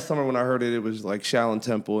called last summer when I heard it. It was like Shaolin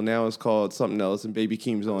Temple. Now it's called something else, and Baby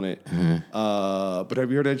Keem's on it. Mm-hmm. But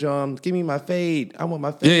have you heard that, John? Give me my fade. I want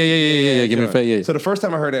my fade. Yeah. Give me a fade. Yeah. So the first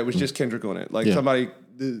time I heard that was just Kendrick on it. Like somebody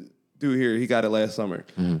dude here, he got it last summer,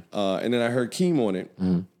 and then I heard Keem on it.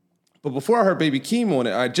 Mm-hmm. But before I heard Baby Keem on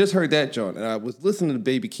it, I just heard that, John, and I was listening to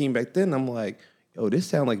Baby Keem back then. And I'm like, yo, this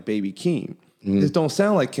sound like Baby Keem. Mm-hmm. This don't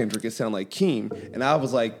sound like Kendrick. It sound like Keem. And I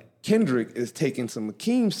was like, Kendrick is taking some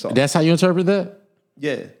Keem sauce. That's how you interpret that?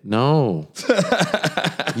 Yeah. No.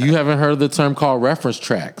 You haven't heard the term called reference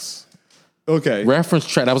tracks. Okay. Reference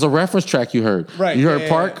track. That was a reference track you heard. Right. You heard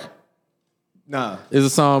Park? Nah. It's a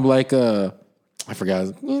song like, I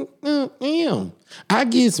forgot. I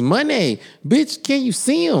get money. Bitch, can you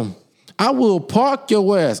see him? I will park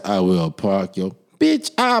your ass. I will park your...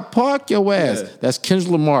 Bitch, I park your ass. Yeah. That's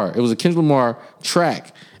Kendrick Lamar. It was a Kendrick Lamar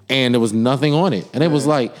track. And there was nothing on it. And it was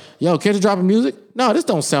like, yo, Kendrick dropping music? No, this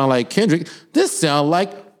don't sound like Kendrick. This sound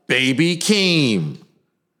like Baby Keem.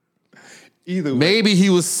 Either way. Maybe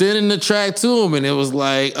he was sending the track to him and it was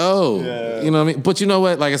like, oh, you know what I mean? But you know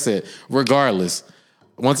what? Like I said, regardless,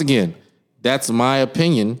 once again, that's my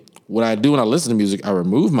opinion. What I do when I listen to music, I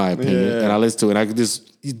remove my opinion and I listen to it. And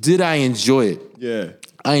did I enjoy it? Yeah.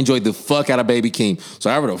 I enjoyed the fuck out of Baby Keem. So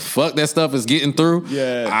however the fuck that stuff is getting through,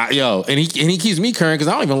 and he keeps me current because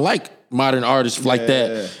I don't even like modern artists like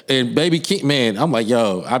that. And Baby Keem, man, I'm like,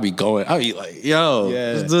 yo, I be like, yo,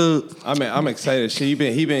 this dude. I'm excited. He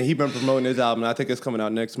been promoting his album. I think it's coming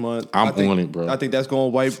out next month. I'm on it, bro. I think that's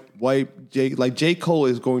going to wipe J. Like J. Cole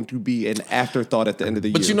is going to be an afterthought at the end of the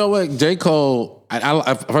year. But you know what, J. Cole.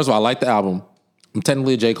 I first of all, I like the album. I'm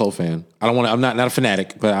technically a J. Cole fan. I'm not a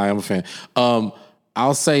fanatic, but I am a fan.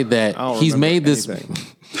 I'll say that he's made this.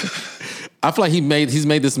 I feel like he's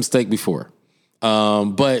made this mistake before,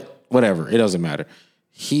 but whatever, it doesn't matter.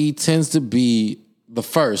 He tends to be the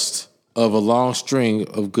first of a long string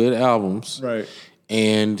of good albums, right?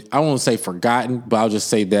 And I won't say forgotten, but I'll just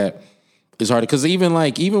say that it's hard because even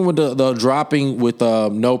with the dropping with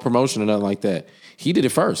no promotion or nothing like that, he did it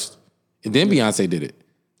first, and then Beyonce did it.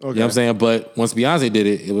 Okay. You know what I'm saying? But once Beyonce did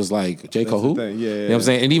it, it was like, J. Cole who? Yeah. You know what I'm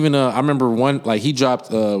saying? And even, I remember one, like he dropped,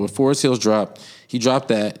 when Forest Hills dropped, he dropped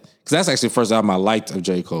that, because that's actually the first album I liked of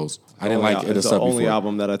J. Cole's. I didn't like it. It's the only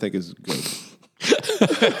album that I think is good.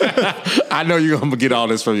 I know you're going to get all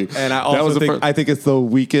this from you. And I also think it's the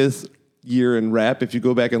weakest year in rap. If you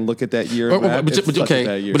go back and look at that year in rap, it's such a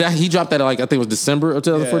bad year. But he dropped that, like, I think it was December of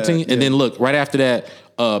 2014. And then look, right after that,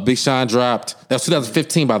 Big Sean dropped. That was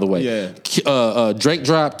 2015, by the way. Yeah. Drake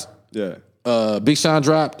dropped. Yeah. Big Sean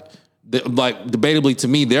dropped. Like debatably to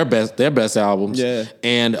me, their best albums. Yeah.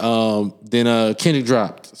 And then Kendrick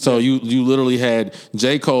dropped. So you literally had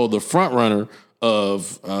J. Cole, the front runner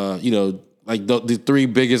of like the three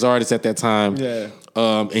biggest artists at that time. Yeah.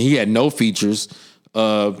 And he had no features.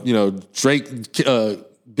 Drake.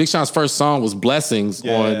 Big Sean's first song was Blessings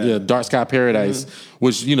on Dark Sky Paradise,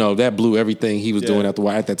 which, that blew everything he was doing at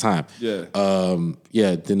that time. Yeah.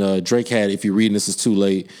 Then Drake had If You're Reading This Is Too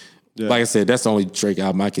Late. Yeah. Like I said, that's the only Drake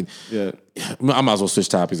album I can. Yeah. I might as well switch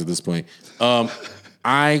topics at this point.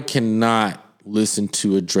 I cannot listen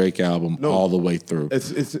to a Drake album all the way through.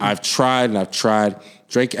 I've tried and I've tried.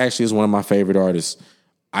 Drake actually is one of my favorite artists.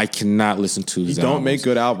 I cannot listen to his albums. Don't make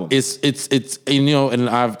good albums. It's and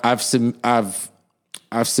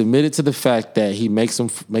I've submitted to the fact that he makes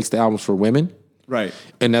the albums for women. Right.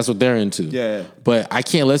 And that's what they're into. Yeah. But I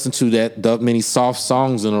can't listen to that many soft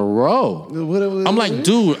songs in a row. I'm like,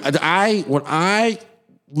 dude, when I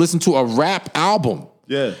listen to a rap album,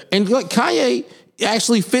 and like Kanye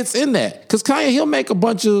actually fits in that. Because Kanye, he'll make a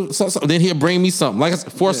bunch of songs, then he'll bring me something. Like I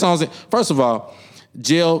said, 4 songs. First of all,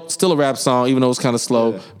 Jail, still a rap song, even though it's kind of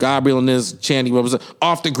slow. Gabriel and this, Chandy, what was it?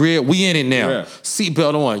 Off the Grid, we in it now. Yeah.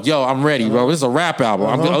 Seatbelt on. Yo, I'm ready, bro. This is a rap album.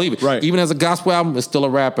 I'll leave it. Right. Even as a gospel album, it's still a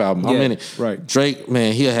rap album. I'm in it. Right. Drake,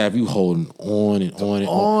 man, he'll have you holding on and on and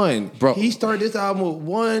on. Bro. He started this album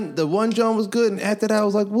with the one John was good, and after that I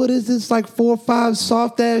was like, what is this, like 4 or 5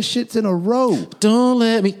 soft ass shits in a row? Don't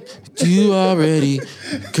let me, you already,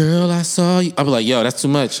 girl, I saw you. I'm like, yo, that's too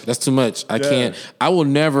much. That's too much. I can't. I will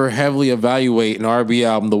never heavily evaluate an R&B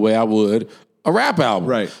album the way I would a rap album.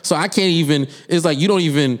 Right. So I can't even, it's like you don't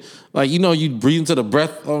even, like, you breathe into the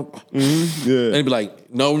breath and be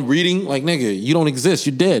like, no reading, like, nigga, you don't exist,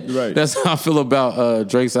 you're dead. Right. That's how I feel about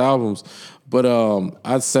Drake's albums. But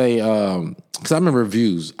I'd say, because I remember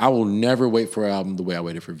Views, I will never wait for an album the way I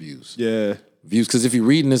waited for Views. Yeah. Views, because If You're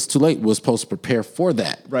Reading This Too Late was supposed to prepare for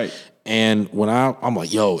that. Right. And when I'm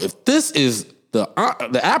like, yo, if this is the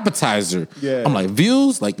appetizer, I'm like,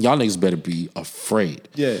 Views, like, y'all niggas better be afraid.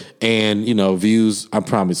 Yeah. And, Views, I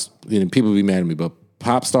promise, people be mad at me, but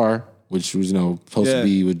Popstar, which was, supposed to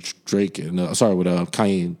be with Drake and, with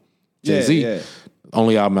Kanye and Jay-Z,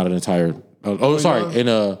 only album out of the entire, and, was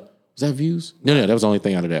that Views? No, that was the only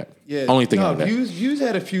thing out of that. Yeah. Only thing out of that. Views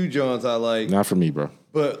had a few Johns I like. Not for me, bro.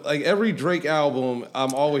 But like every Drake album,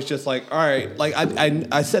 I'm always just like, all right, like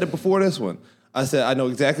I said it before this one. I said, I know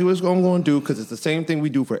exactly what I'm going to do because it's the same thing we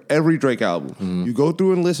do for every Drake album. Mm-hmm. You go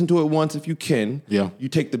through and listen to it once if you can. Yeah. You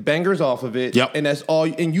take the bangers off of it. Yep. And that's all.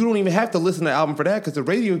 And you don't even have to listen to the album for that because the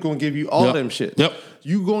radio is going to give you all of them shit. Yep.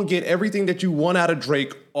 You're going to get everything that you want out of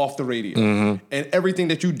Drake off the radio. Mm-hmm. And everything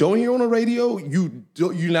that you don't hear on the radio,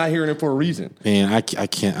 you're not hearing it for a reason. Man, I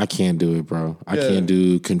can't do it, bro. I can't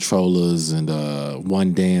do Controllers and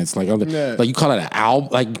One Dance. Like you call it an album?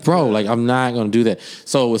 Like, bro, like I'm not gonna do that.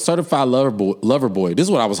 So with Certified Lover Boy, this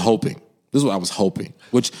is what I was hoping.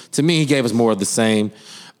 Which to me, he gave us more of the same.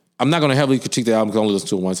 I'm not going to heavily critique the album because I only listened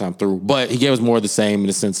to it one time through, but he gave us more of the same in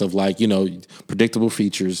the sense of like, predictable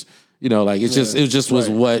features. Like it just was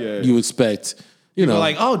what you expect.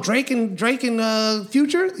 Like, oh, Drake and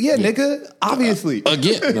Future? Yeah, nigga, obviously.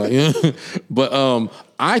 Again. But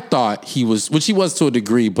I thought he was, which he was to a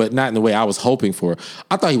degree, but not in the way I was hoping for.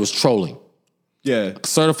 I thought he was trolling. Yeah.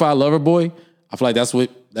 Certified Lover Boy, I feel like that's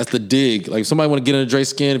the dig. Like, if somebody want to get into Drake's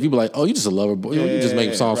skin, if you be like, oh, you just a lover boy, you just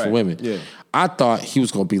make songs for women. Yeah. I thought he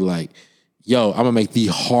was going to be like, yo, I'm going to make the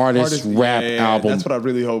hardest rap album that's what I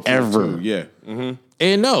really hope for ever. Too. Yeah. Mm-hmm.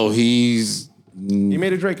 And no, he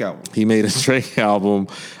made a Drake album. He made a Drake album.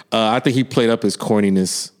 I think he played up his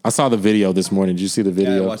corniness. I saw the video this morning. Did you see the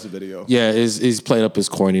video? Yeah, I watched the video. Yeah, he's played up his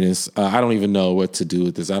corniness. I don't even know what to do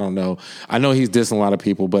with this. I don't know. I know he's dissing a lot of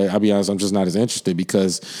people, but I'll be honest, I'm just not as interested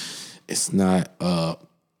because it's not a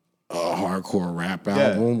hardcore rap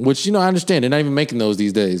album, which, I understand. They're not even making those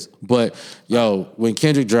these days. But, when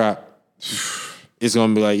Kendrick dropped, it's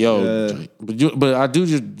going to be like, Drake. But I do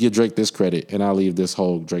just give Drake this credit, and I'll leave this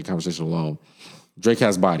whole Drake conversation alone. Drake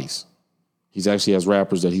has bodies. He's actually has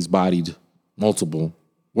rappers that he's bodied multiple,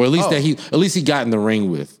 or at least he got in the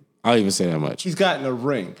ring with. I'll even say that much. He's got in the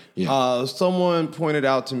ring. Yeah. Someone pointed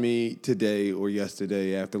out to me today or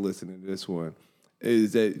yesterday after listening to this one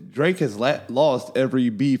is that Drake has lost every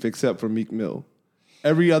beef except for Meek Mill.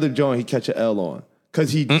 Every other joint he catch an L on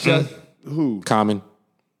because he just who Common.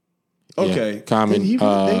 Okay. Yeah. Common. Did he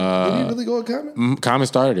really go with Common? Common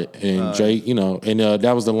started it. And Drake, and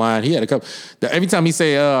that was the line. He had a couple. Every time he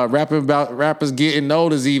say rapping about rappers getting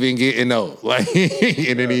old is even getting old. Like,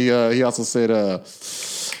 and then he also said,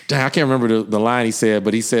 I can't remember the line he said,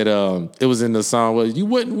 but he said it was in the song. Well, you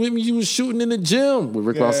wasn't with me. You was shooting in the gym. When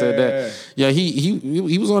Rick Ross said that. Yeah,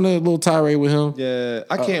 he was on a little tirade with him. Yeah,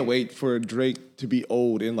 I can't wait for Drake to be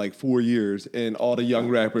old in like 4 years and all the young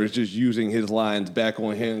rappers just using his lines back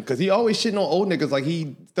on him because he always shitting on old niggas like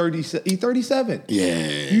he 37.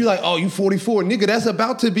 Yeah, you like, oh, you 44, nigga. That's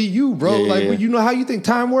about to be you, bro. When you know how you think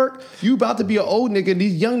time work, you about to be an old nigga. And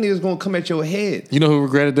these young niggas gonna come at your head. You know who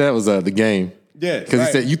regretted that was the Game. Yeah, because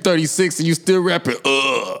he said you 36 and you still rapping.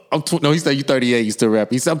 No, he said you 38, you still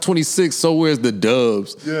rapping. He said I'm 26. So where's the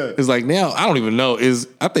dubs? Yeah, it's like now I don't even know.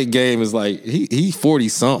 I think Game is like he 40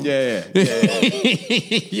 something. Yeah.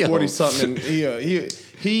 40 something.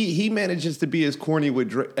 He manages to be as corny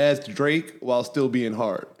as Drake while still being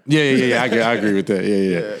hard. Yeah. I agree with that.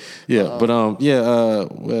 Yeah. But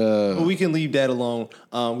we can leave that alone.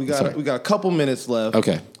 We got a couple minutes left.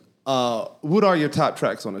 Okay. What are your top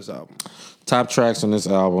tracks on this album? Top tracks on this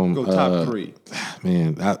album. Go top 3.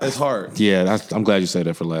 Man, it's hard. Yeah, I'm glad you said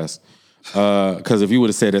that for last. Because if you would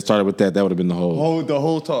have said that started with that would have been the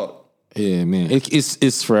whole talk. Yeah, man,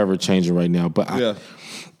 it's forever changing right now. But I'm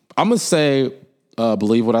gonna say,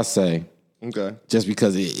 believe what I say. Okay. Just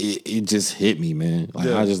because it just hit me, man. Like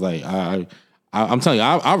I just like I'm telling you,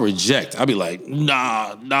 I reject. I'll be like,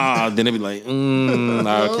 nah. Then they be like,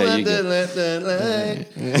 okay, you good.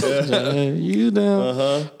 You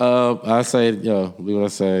down. I say, what I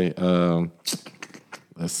say?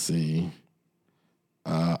 Let's see.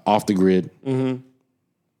 Off the Grid.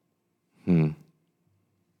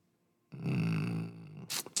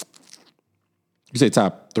 You say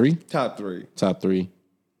top 3? Top 3. Top 3.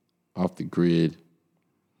 Off the Grid.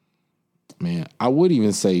 Man, I would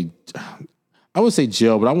say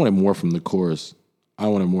Jail, but I wanted more from the chorus.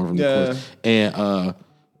 And I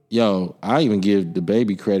even give the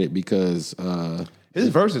Baby credit because his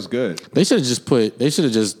verse is good. They should have just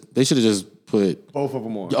put both of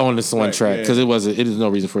them on this one track because it is no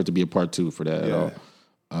reason for it to be a part 2 for that at all.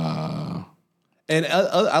 And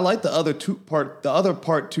I like the other part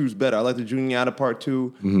 2's better. I like the Juniata part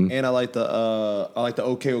 2, and I like the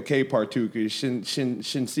OK part 2 because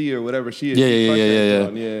Shinsia or whatever she is.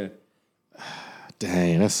 Yeah.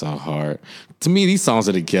 Dang, that's so hard. To me, these songs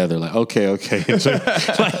are together. Like, okay. Like,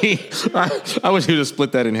 I wish you would have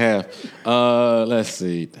split that in half. Let's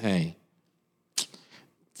see. Dang.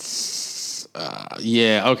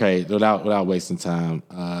 Okay. Without wasting time.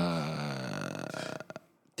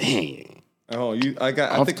 Dang. Oh,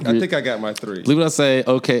 I think I got my 3. Believe what I say.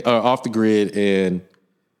 Okay, Off the Grid and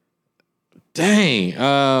dang.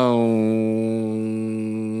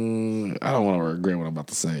 I don't want to regret what I'm about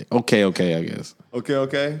to say. Okay, I guess.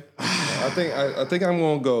 Okay. I think I'm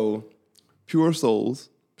gonna go Pure Souls.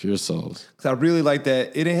 Pure Souls. Cause I really like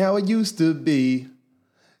that. It ain't how it used to be.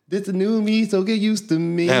 This a new me, so get used to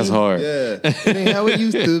me. That's hard. Yeah. It ain't how it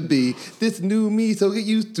used to be. This new me, so get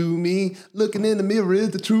used to me. Looking in the mirror is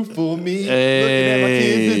the truth for me. Hey. Looking at my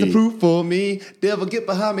kids is the proof for me. Devil get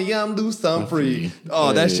behind me, I'm loose, I'm free. Oh,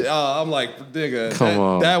 hey. That shit. I'm like,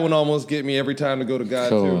 nigga. That one almost get me every time to go to God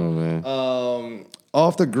Come too. On, man.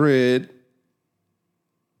 Off the Grid.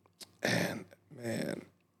 And man.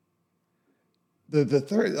 The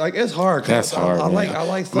third, like, it's hard. That's hard. I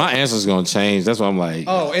like my answer's gonna change. That's why I'm like.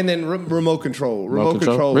 Oh, and then remote control. Remote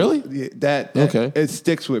control. Really? That okay. It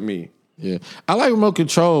sticks with me. Yeah, I like remote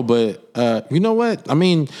control, but you know what? I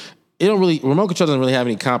mean, remote control doesn't really have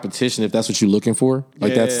any competition if that's what you're looking for.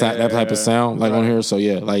 Like that type of sound, like on here. So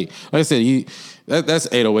yeah, like I said, that's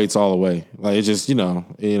 808s all the way. Like it just, you know.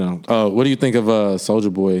 What do you think of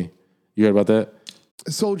Soulja Boy? You heard about that?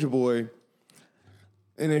 Soulja Boy.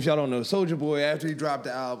 And if y'all don't know, Soulja Boy, after he dropped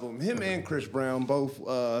the album, him and Chris Brown both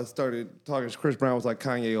started talking. Chris Brown was like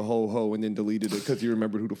Kanye a ho-ho and then deleted it because he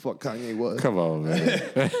remembered who the fuck Kanye was. Come on, man.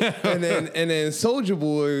 and then Soulja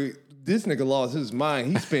Boy, this nigga lost his mind.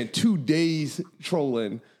 He spent 2 days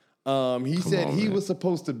trolling. He said he was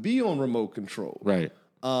supposed to be on remote control. Right.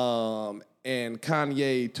 And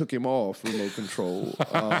Kanye took him off remote control.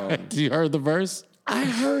 You heard the verse? I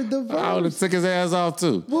heard the verse. I would have took his ass off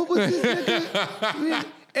too. What was this nigga?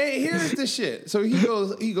 Hey, here's the shit. So he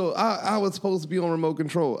goes, I was supposed to be on remote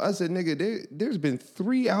control. I said, nigga, there's been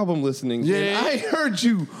 3 album listenings. Yeah. And I heard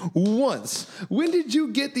you once. When did you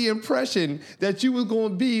get the impression that you was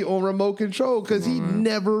going to be on remote control? Because he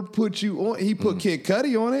never put you on. He put Kid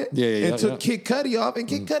Cudi on it and took Kid Cudi off. And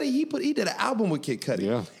Kid Cudi, he did an album with Kid Cudi.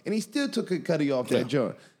 Yeah. And he still took Kid Cudi off that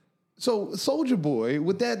joint. So Soulja Boy,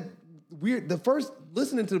 with that weird, the first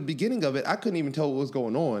listening to the beginning of it, I couldn't even tell what was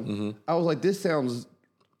going on. I was like, this sounds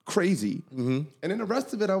crazy. And then the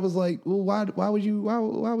rest of it, I was like, well, why would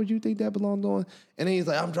you think that belonged on? And then he's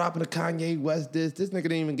like, I'm dropping a Kanye West this. This nigga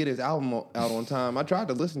didn't even get his album out on time. I tried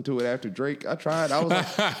to listen to it after Drake. I was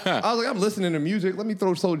like, I'm listening to music. Let me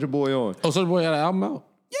throw Soulja Boy on. Oh, Soulja Boy had an album out?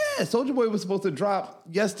 Yeah, Soulja Boy was supposed to drop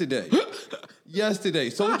yesterday.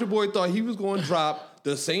 Soulja Boy thought he was going to drop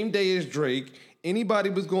the same day as Drake. Anybody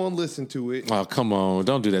was going to listen to it. Oh, come on.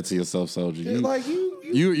 Don't do that to yourself, Soulja.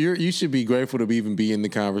 You should be grateful to even be in the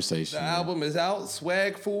conversation. The album is out.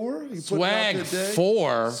 Swag 4. Swag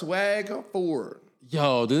 4? Swag 4.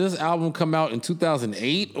 Yo, did this album come out in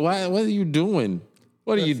 2008? What are you doing?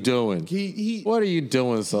 What are you doing? What are you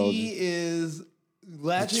doing, Soulja? He is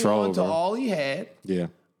latching on to all he had. Yeah.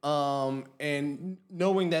 And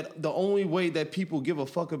knowing that the only way that people give a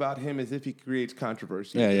fuck about him is if he creates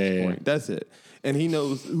controversy. Yeah. That's it. And he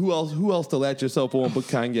knows who else to latch yourself on but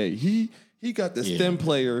Kanye. He got the stem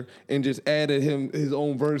player and just added his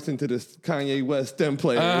own verse into the Kanye West stem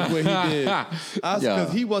player. What he did,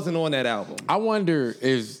 because he wasn't on that album. I wonder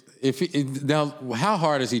now how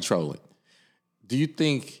hard is he trolling? Do you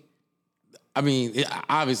think? I mean,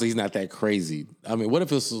 obviously he's not that crazy. I mean, what if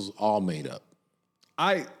this was all made up?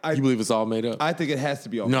 You believe it's all made up? I think it has to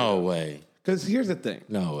be all made up. No way. Because here's the thing.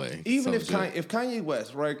 No way. Even if Kanye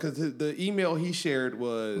West, right? Because the email he shared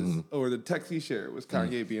was, or the text he shared was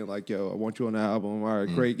Kanye being like, yo, I want you on the album. All right,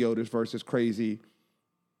 great. Yo, this verse is crazy.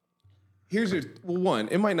 One,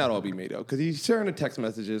 it might not all be made up because he's sharing the text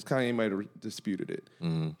messages. Kanye might have disputed it.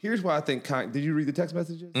 Here's why I think did you read the text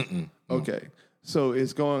messages? Okay. So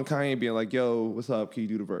it's going Kanye being like, yo, what's up? Can you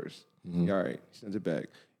do the verse? All right. He sends it back.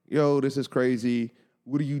 Yo, this is crazy.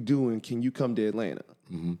 What are you doing? Can you come to Atlanta?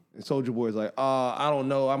 And Soulja Boy's like, I don't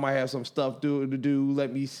know. I might have some stuff to do.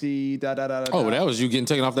 Let me see. Oh, that was you getting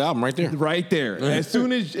taken off the album right there. Right there. As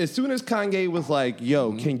soon as Kanye was like,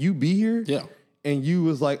 yo, can you be here? Yeah. And you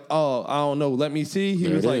was like, oh, I don't know. Let me see. He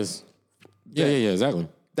was like, yeah, exactly.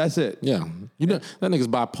 That's it. Yeah. You know, that nigga's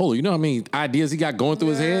bipolar. You know how many ideas he got going through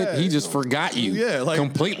his head? He just forgot you. Yeah, like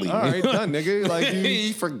completely. All right, done, nigga. Like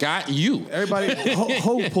he forgot you. Everybody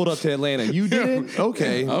Hope pulled up to Atlanta. You did it?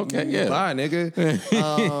 Okay. Yeah. Bye,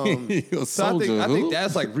 nigga. So I think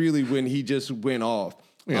that's like really when he just went off.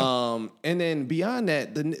 Yeah. And then beyond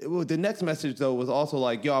that, the next message though was also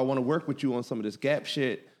like, yo, I want to work with you on some of this Gap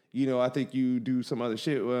shit. You know, I think you do some other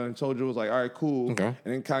shit. And Soulja was like, all right, cool. Okay. And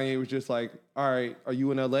then Kanye was just like, all right, are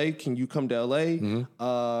you in LA? Can you come to LA?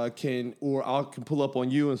 I can pull up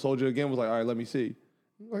on you. And Soulja again was like, all right, let me see.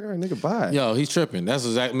 I'm like, all right, nigga, bye. Yo, he's tripping. That's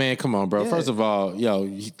exact, man. Come on, bro. Yeah. First of all,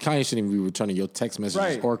 Kanye shouldn't even be returning your text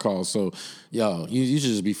messages or calls. So, you should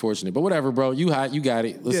just be fortunate. But whatever, bro. You got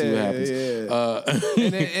it. Let's see what happens.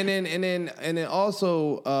 And then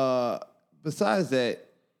also, besides that,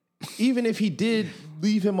 even if he did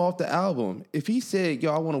leave him off the album, if he said,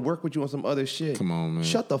 yo, I want to work with you on some other shit. Come on, man.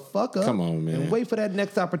 Shut the fuck up. Come on, man. And wait for that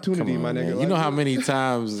next opportunity, my nigga. You know how many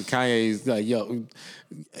times Kanye's like, yo,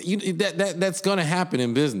 that's gonna happen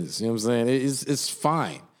in business. You know what I'm saying? It's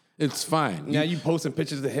fine. It's fine. Now you posting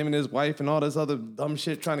pictures of him and his wife and all this other dumb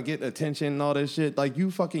shit trying to get attention and all this shit. Like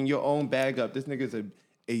you fucking your own bag up. This nigga's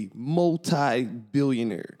a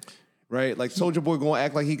multi-billionaire. Right, like Soulja Boy gonna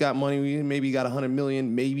act like he got money. Maybe he got 100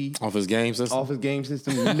 million. Maybe off his game system.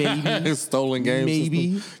 Maybe his stolen game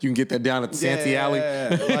maybe system. You can get that down at the Santee Alley.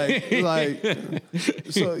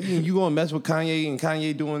 So you gonna mess with Kanye and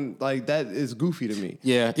Kanye doing like that is goofy to me.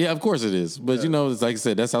 Yeah, of course it is. But it's like I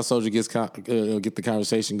said, that's how Soulja gets get the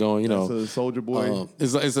conversation going. You know, Soulja Boy.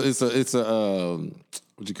 It's a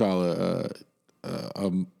what you call it.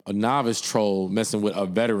 A novice troll messing with a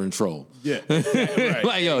veteran troll. Yeah. Right.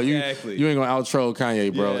 Like, yo, you ain't gonna out troll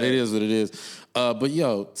Kanye, bro. Yeah. It is what it is. But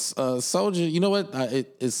Soulja, you know what?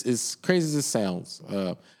 It's crazy as it sounds.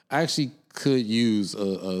 I actually could use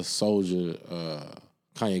a Soulja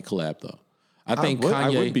Kanye collab though. I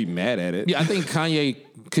wouldn't be mad at it. Yeah, I think Kanye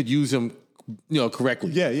could use him, correctly.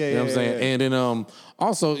 Yeah. You know what I'm saying? Yeah. And then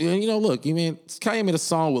also, look, Kanye made a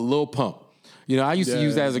song with Lil Pump. I used to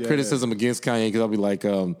use that as a criticism against Kanye because I'll be like,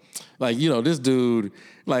 this dude,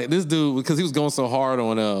 because he was going so hard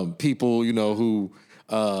on people, who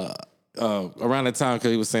around the time,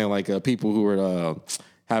 because he was saying like people who were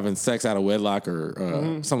having sex out of wedlock or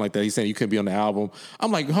something like that. He's saying you couldn't be on the album.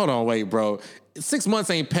 I'm like, hold on, wait, bro. 6 months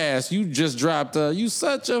ain't passed. You just dropped. You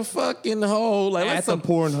such a fucking hoe. Like at the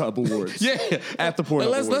Pornhub Awards. Yeah, at the Pornhub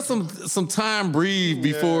Awards. Let some time breathe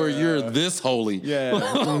before you're this holy. Yeah,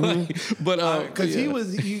 but because he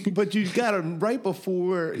was. But you got him right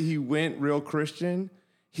before he went real Christian.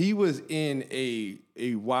 He was in a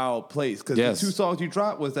wild place because the two songs you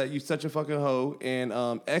dropped was that You Such a Fucking Hoe and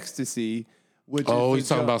Ecstasy. Which Oh, is he's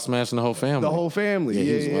talking about smashing the whole family. the whole family. Yeah,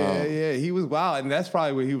 Yeah, he was yeah, wild. yeah. He was wild, and that's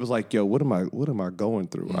probably where he was like, "Yo, what am I going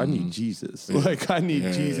through? I need Jesus. Like, I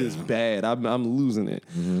need Jesus bad. I'm losing it."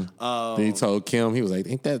 Then he told Kim, he was like,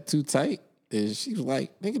 "Ain't that too tight?" And she was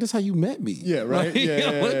like, "Nigga, this how you met me." Yeah, right. Like,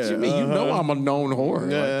 Yeah, what yeah, you mean? You know I'm a known whore.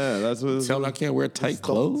 Like, Yeah, that's what. tell me I can't wear tight It's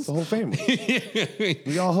clothes. the whole family.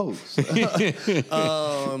 We all hoes.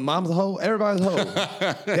 Mom's a hoe. Everybody's a hoe.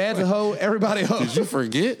 Dad's a hoe. Everybody a hoe. Did you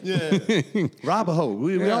forget? Yeah. Rob a hoe.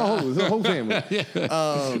 We all hoes. The whole family.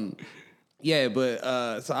 Yeah,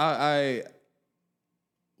 but so I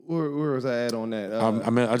where was I at on that?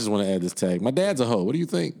 I just want to add this tag. My dad's a hoe. What do you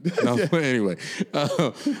think? No, but anyway,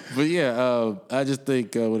 but yeah, I just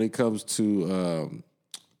think when it comes to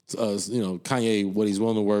Kanye, what he's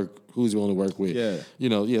willing to work, who he's willing to work with.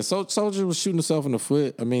 Yeah. So Soldier was shooting himself in the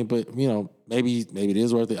foot. I mean, but maybe it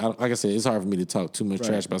is worth it. Like I said, it's hard for me to talk too much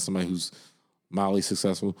trash about somebody who's mildly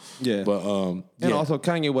successful. Yeah. But and also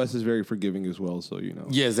Kanye West is very forgiving as well, so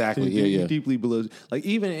Yeah, exactly. He deeply believes. Like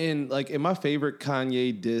even in my favorite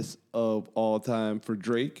Kanye diss of all time for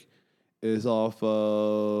Drake is off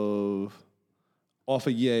of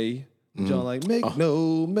Ye. John like make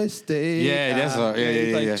no mistake. Yeah, that's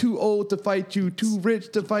he's like yeah. too old to fight you, too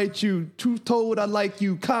rich to fight you, too told I like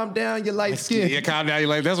you. Calm down, your light skin. Yeah, calm down.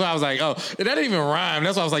 Like that's why I was like, oh, that didn't even rhyme.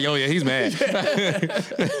 That's why I was like, oh yeah, he's mad. But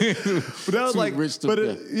that was like,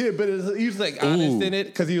 he was like honest in it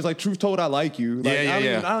because he was like, truth told, I like you. Like,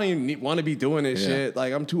 I don't even want to be doing this shit.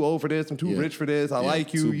 Like I'm too old for this. I'm too rich for this. I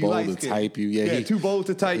like you. Too You bold like to skin. type you. Too bold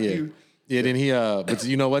to type you. Yeah, then he but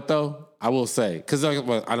you know what though? I will say, because I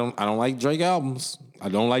don't like Drake albums. I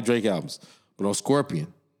don't like Drake albums. But on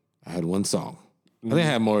Scorpion, I had one song. I think I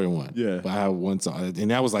had more than one. Yeah. But I had one song.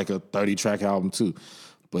 And that was like a 30-track album too.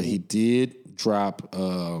 But he did drop 8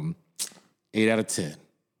 out of 10.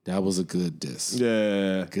 That was a good diss.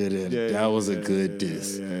 Yeah. That was a good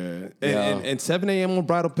diss. And 7 a.m. on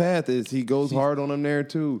Bridal Path he goes hard on them there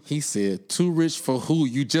too. He said, "Too rich for who?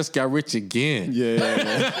 You just got rich again."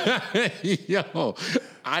 Yeah. Yo,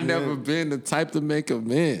 I never been the type to make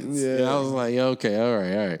amends. Yeah. I was like, okay, all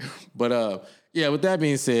right. But yeah, with that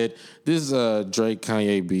being said, this Drake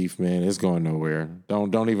Kanye beef, man, it's going nowhere.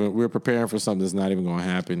 Don't even. We're preparing for something that's not even going to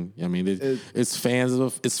happen. I mean, it's fan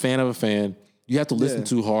of a fan. You have to listen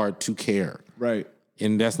too hard to care, Right.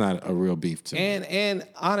 and that's not a real beef to me. And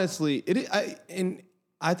honestly,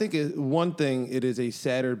 I think one thing, it is a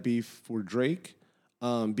sadder beef for Drake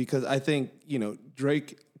because I think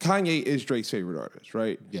Kanye is Drake's favorite artist,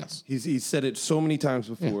 right? Yes. He's said it so many times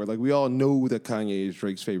before. Like we all know that Kanye is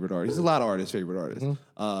Drake's favorite artist. He's a lot of artists' favorite artist.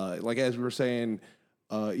 Like as we were saying,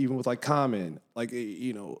 even with like Common, like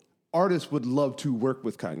artists would love to work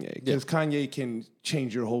with Kanye because Kanye can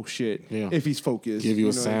change your whole shit if he's focused. Give you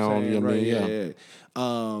a know what I'm sound, saying? right?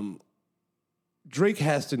 Yeah. Drake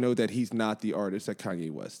has to know that he's not the artist that Kanye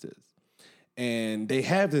West is. And they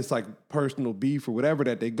have this like personal beef or whatever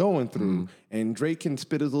that they're going through. And Drake can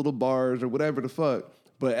spit his little bars or whatever the fuck.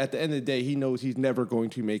 But at the end of the day, he knows he's never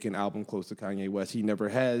going to make an album close to Kanye West. He never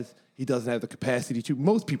has. He doesn't have the capacity to.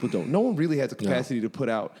 Most people don't. No one really has the capacity to put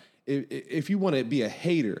out. If you want to be a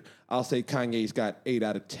hater, I'll say Kanye's got 8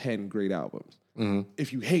 out of 10 great albums.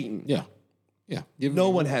 If you hating, Yeah. no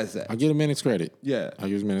one has that. I give him minutes credit. Yeah. I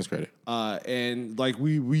give him minutes credit. And like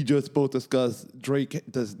we just both discussed, Drake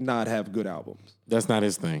does not have good albums. That's not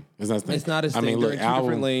his thing. It's not his thing. I mean, look, two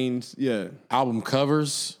different lanes. Yeah. Album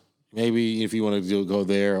covers, maybe if you want to go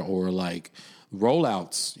there, or like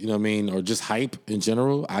rollouts, you know what I mean, or just hype in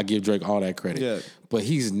general, I give Drake all that credit. Yeah. But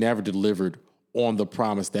he's never delivered on the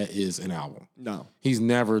promise that is an album. No. He's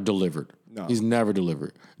never delivered. No. He's never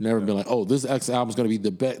delivered. Never been like, oh, this X album's going to be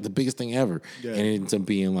the biggest thing ever. Yeah. And it ends up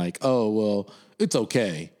being like, oh, well, it's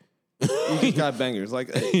okay. He got bangers.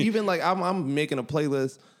 Like even like I'm making a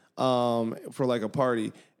playlist for like a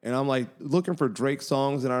party, and I'm like looking for Drake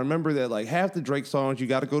songs, and I remember that like half the Drake songs you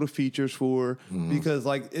got to go to features for because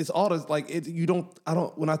like it's all this like I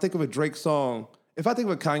don't when I think of a Drake song, if I think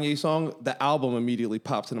of a Kanye song, the album immediately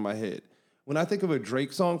pops into my head. When I think of a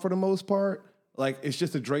Drake song, for the most part, like it's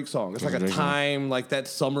just a Drake song. It's like a time, like that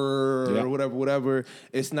summer or whatever.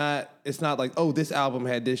 It's not like, oh, this album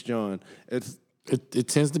had this John. It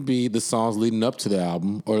tends to be the songs leading up to the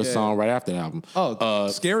album or the song right after the album.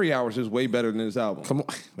 Scary Hours is way better than this album. Come on,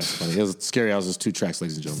 that's funny. Scary Hours is 2 tracks,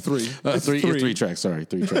 ladies and gentlemen. Three tracks. Sorry,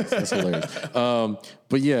 3 tracks. That's hilarious.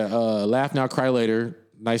 But yeah, Laugh Now, Cry Later.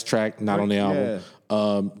 Nice track, not on the album.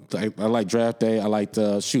 I like Draft Day. I liked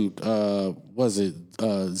was it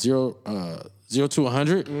 0 to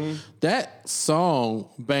 100? That song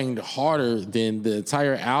banged harder than the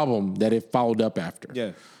entire album that it followed up after.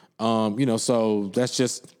 Yeah. You know, so that's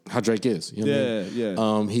just how Drake is. You know what I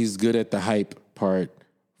mean? Yeah. He's good at the hype part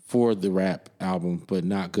for the rap album, but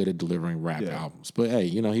not good at delivering rap albums. But hey,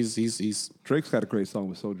 you know, he's Drake's got a great song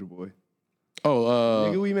with Soulja Boy.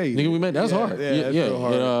 Nigga We Made Nigga We Made. That's hard. Yeah, that's real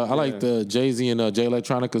hard. I like the Jay-Z and Jay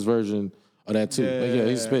Electronica's version of that too.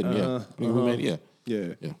 He's spitting. Nigga We Made.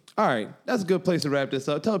 Yeah. All right. That's a good place to wrap this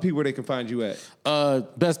up. Tell people where they can find you at.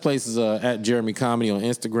 Best place is at Jeremy Comedy on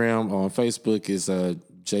Instagram. On Facebook is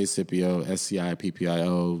J Scipio,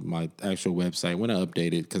 SCIPPIO. My actual website. When I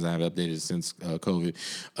update it, because I haven't updated it since COVID.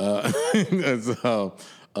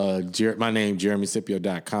 My name,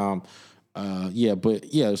 JeremyScipio.com.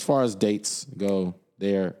 As far as dates go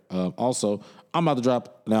there, also, I'm about to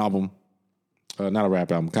drop an album. Not a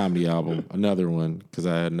rap album, comedy album. Another one, because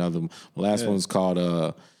I had another one. The last one's called,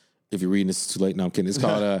 if you're reading this, it's too late. No, I'm kidding. It's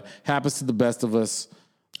called Happens to the Best of Us.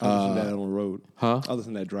 I listen to that on the road. Huh? I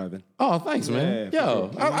listen to that driving. Oh, thanks, man. Yo,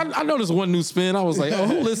 I noticed one new spin. I was like, oh,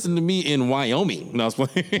 who listened to me in Wyoming? No, I was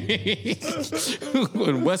playing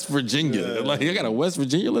in West Virginia. Like, I got a West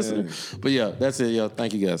Virginia listener. But yeah, that's it, yo.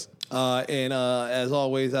 Thank you, guys. And as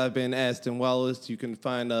always, I've been Aston Wallace. You can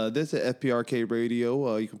find this at FPRK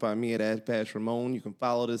Radio. You can find me at Ash Ramon. You can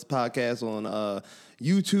follow this podcast on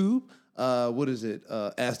YouTube. What is it?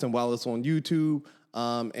 Aston Wallace on YouTube.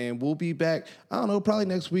 And we'll be back, I don't know, probably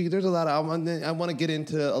next week. There's a lot of, I want to get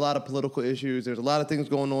into a lot of political issues. There's a lot of things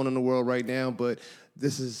going on in the world right now, but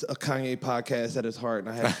this is a Kanye podcast at its heart,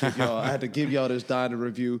 and I had to give y'all this diner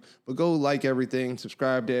review. But go like everything,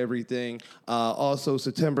 subscribe to everything. Also,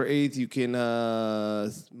 September 8th, you can,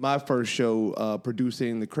 my first show,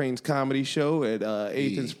 producing the Cranes Comedy Show at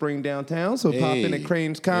 8th and Spring downtown. So pop in at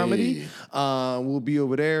Cranes Comedy. We'll be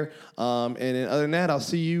over there. And then other than that, I'll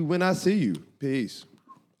see you when I see you. Peace.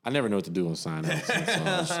 I never know what to do on sign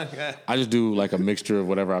outs. I just do like a mixture of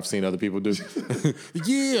whatever I've seen other people do.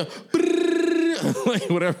 Yeah. Like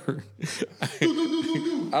whatever.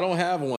 I don't have one.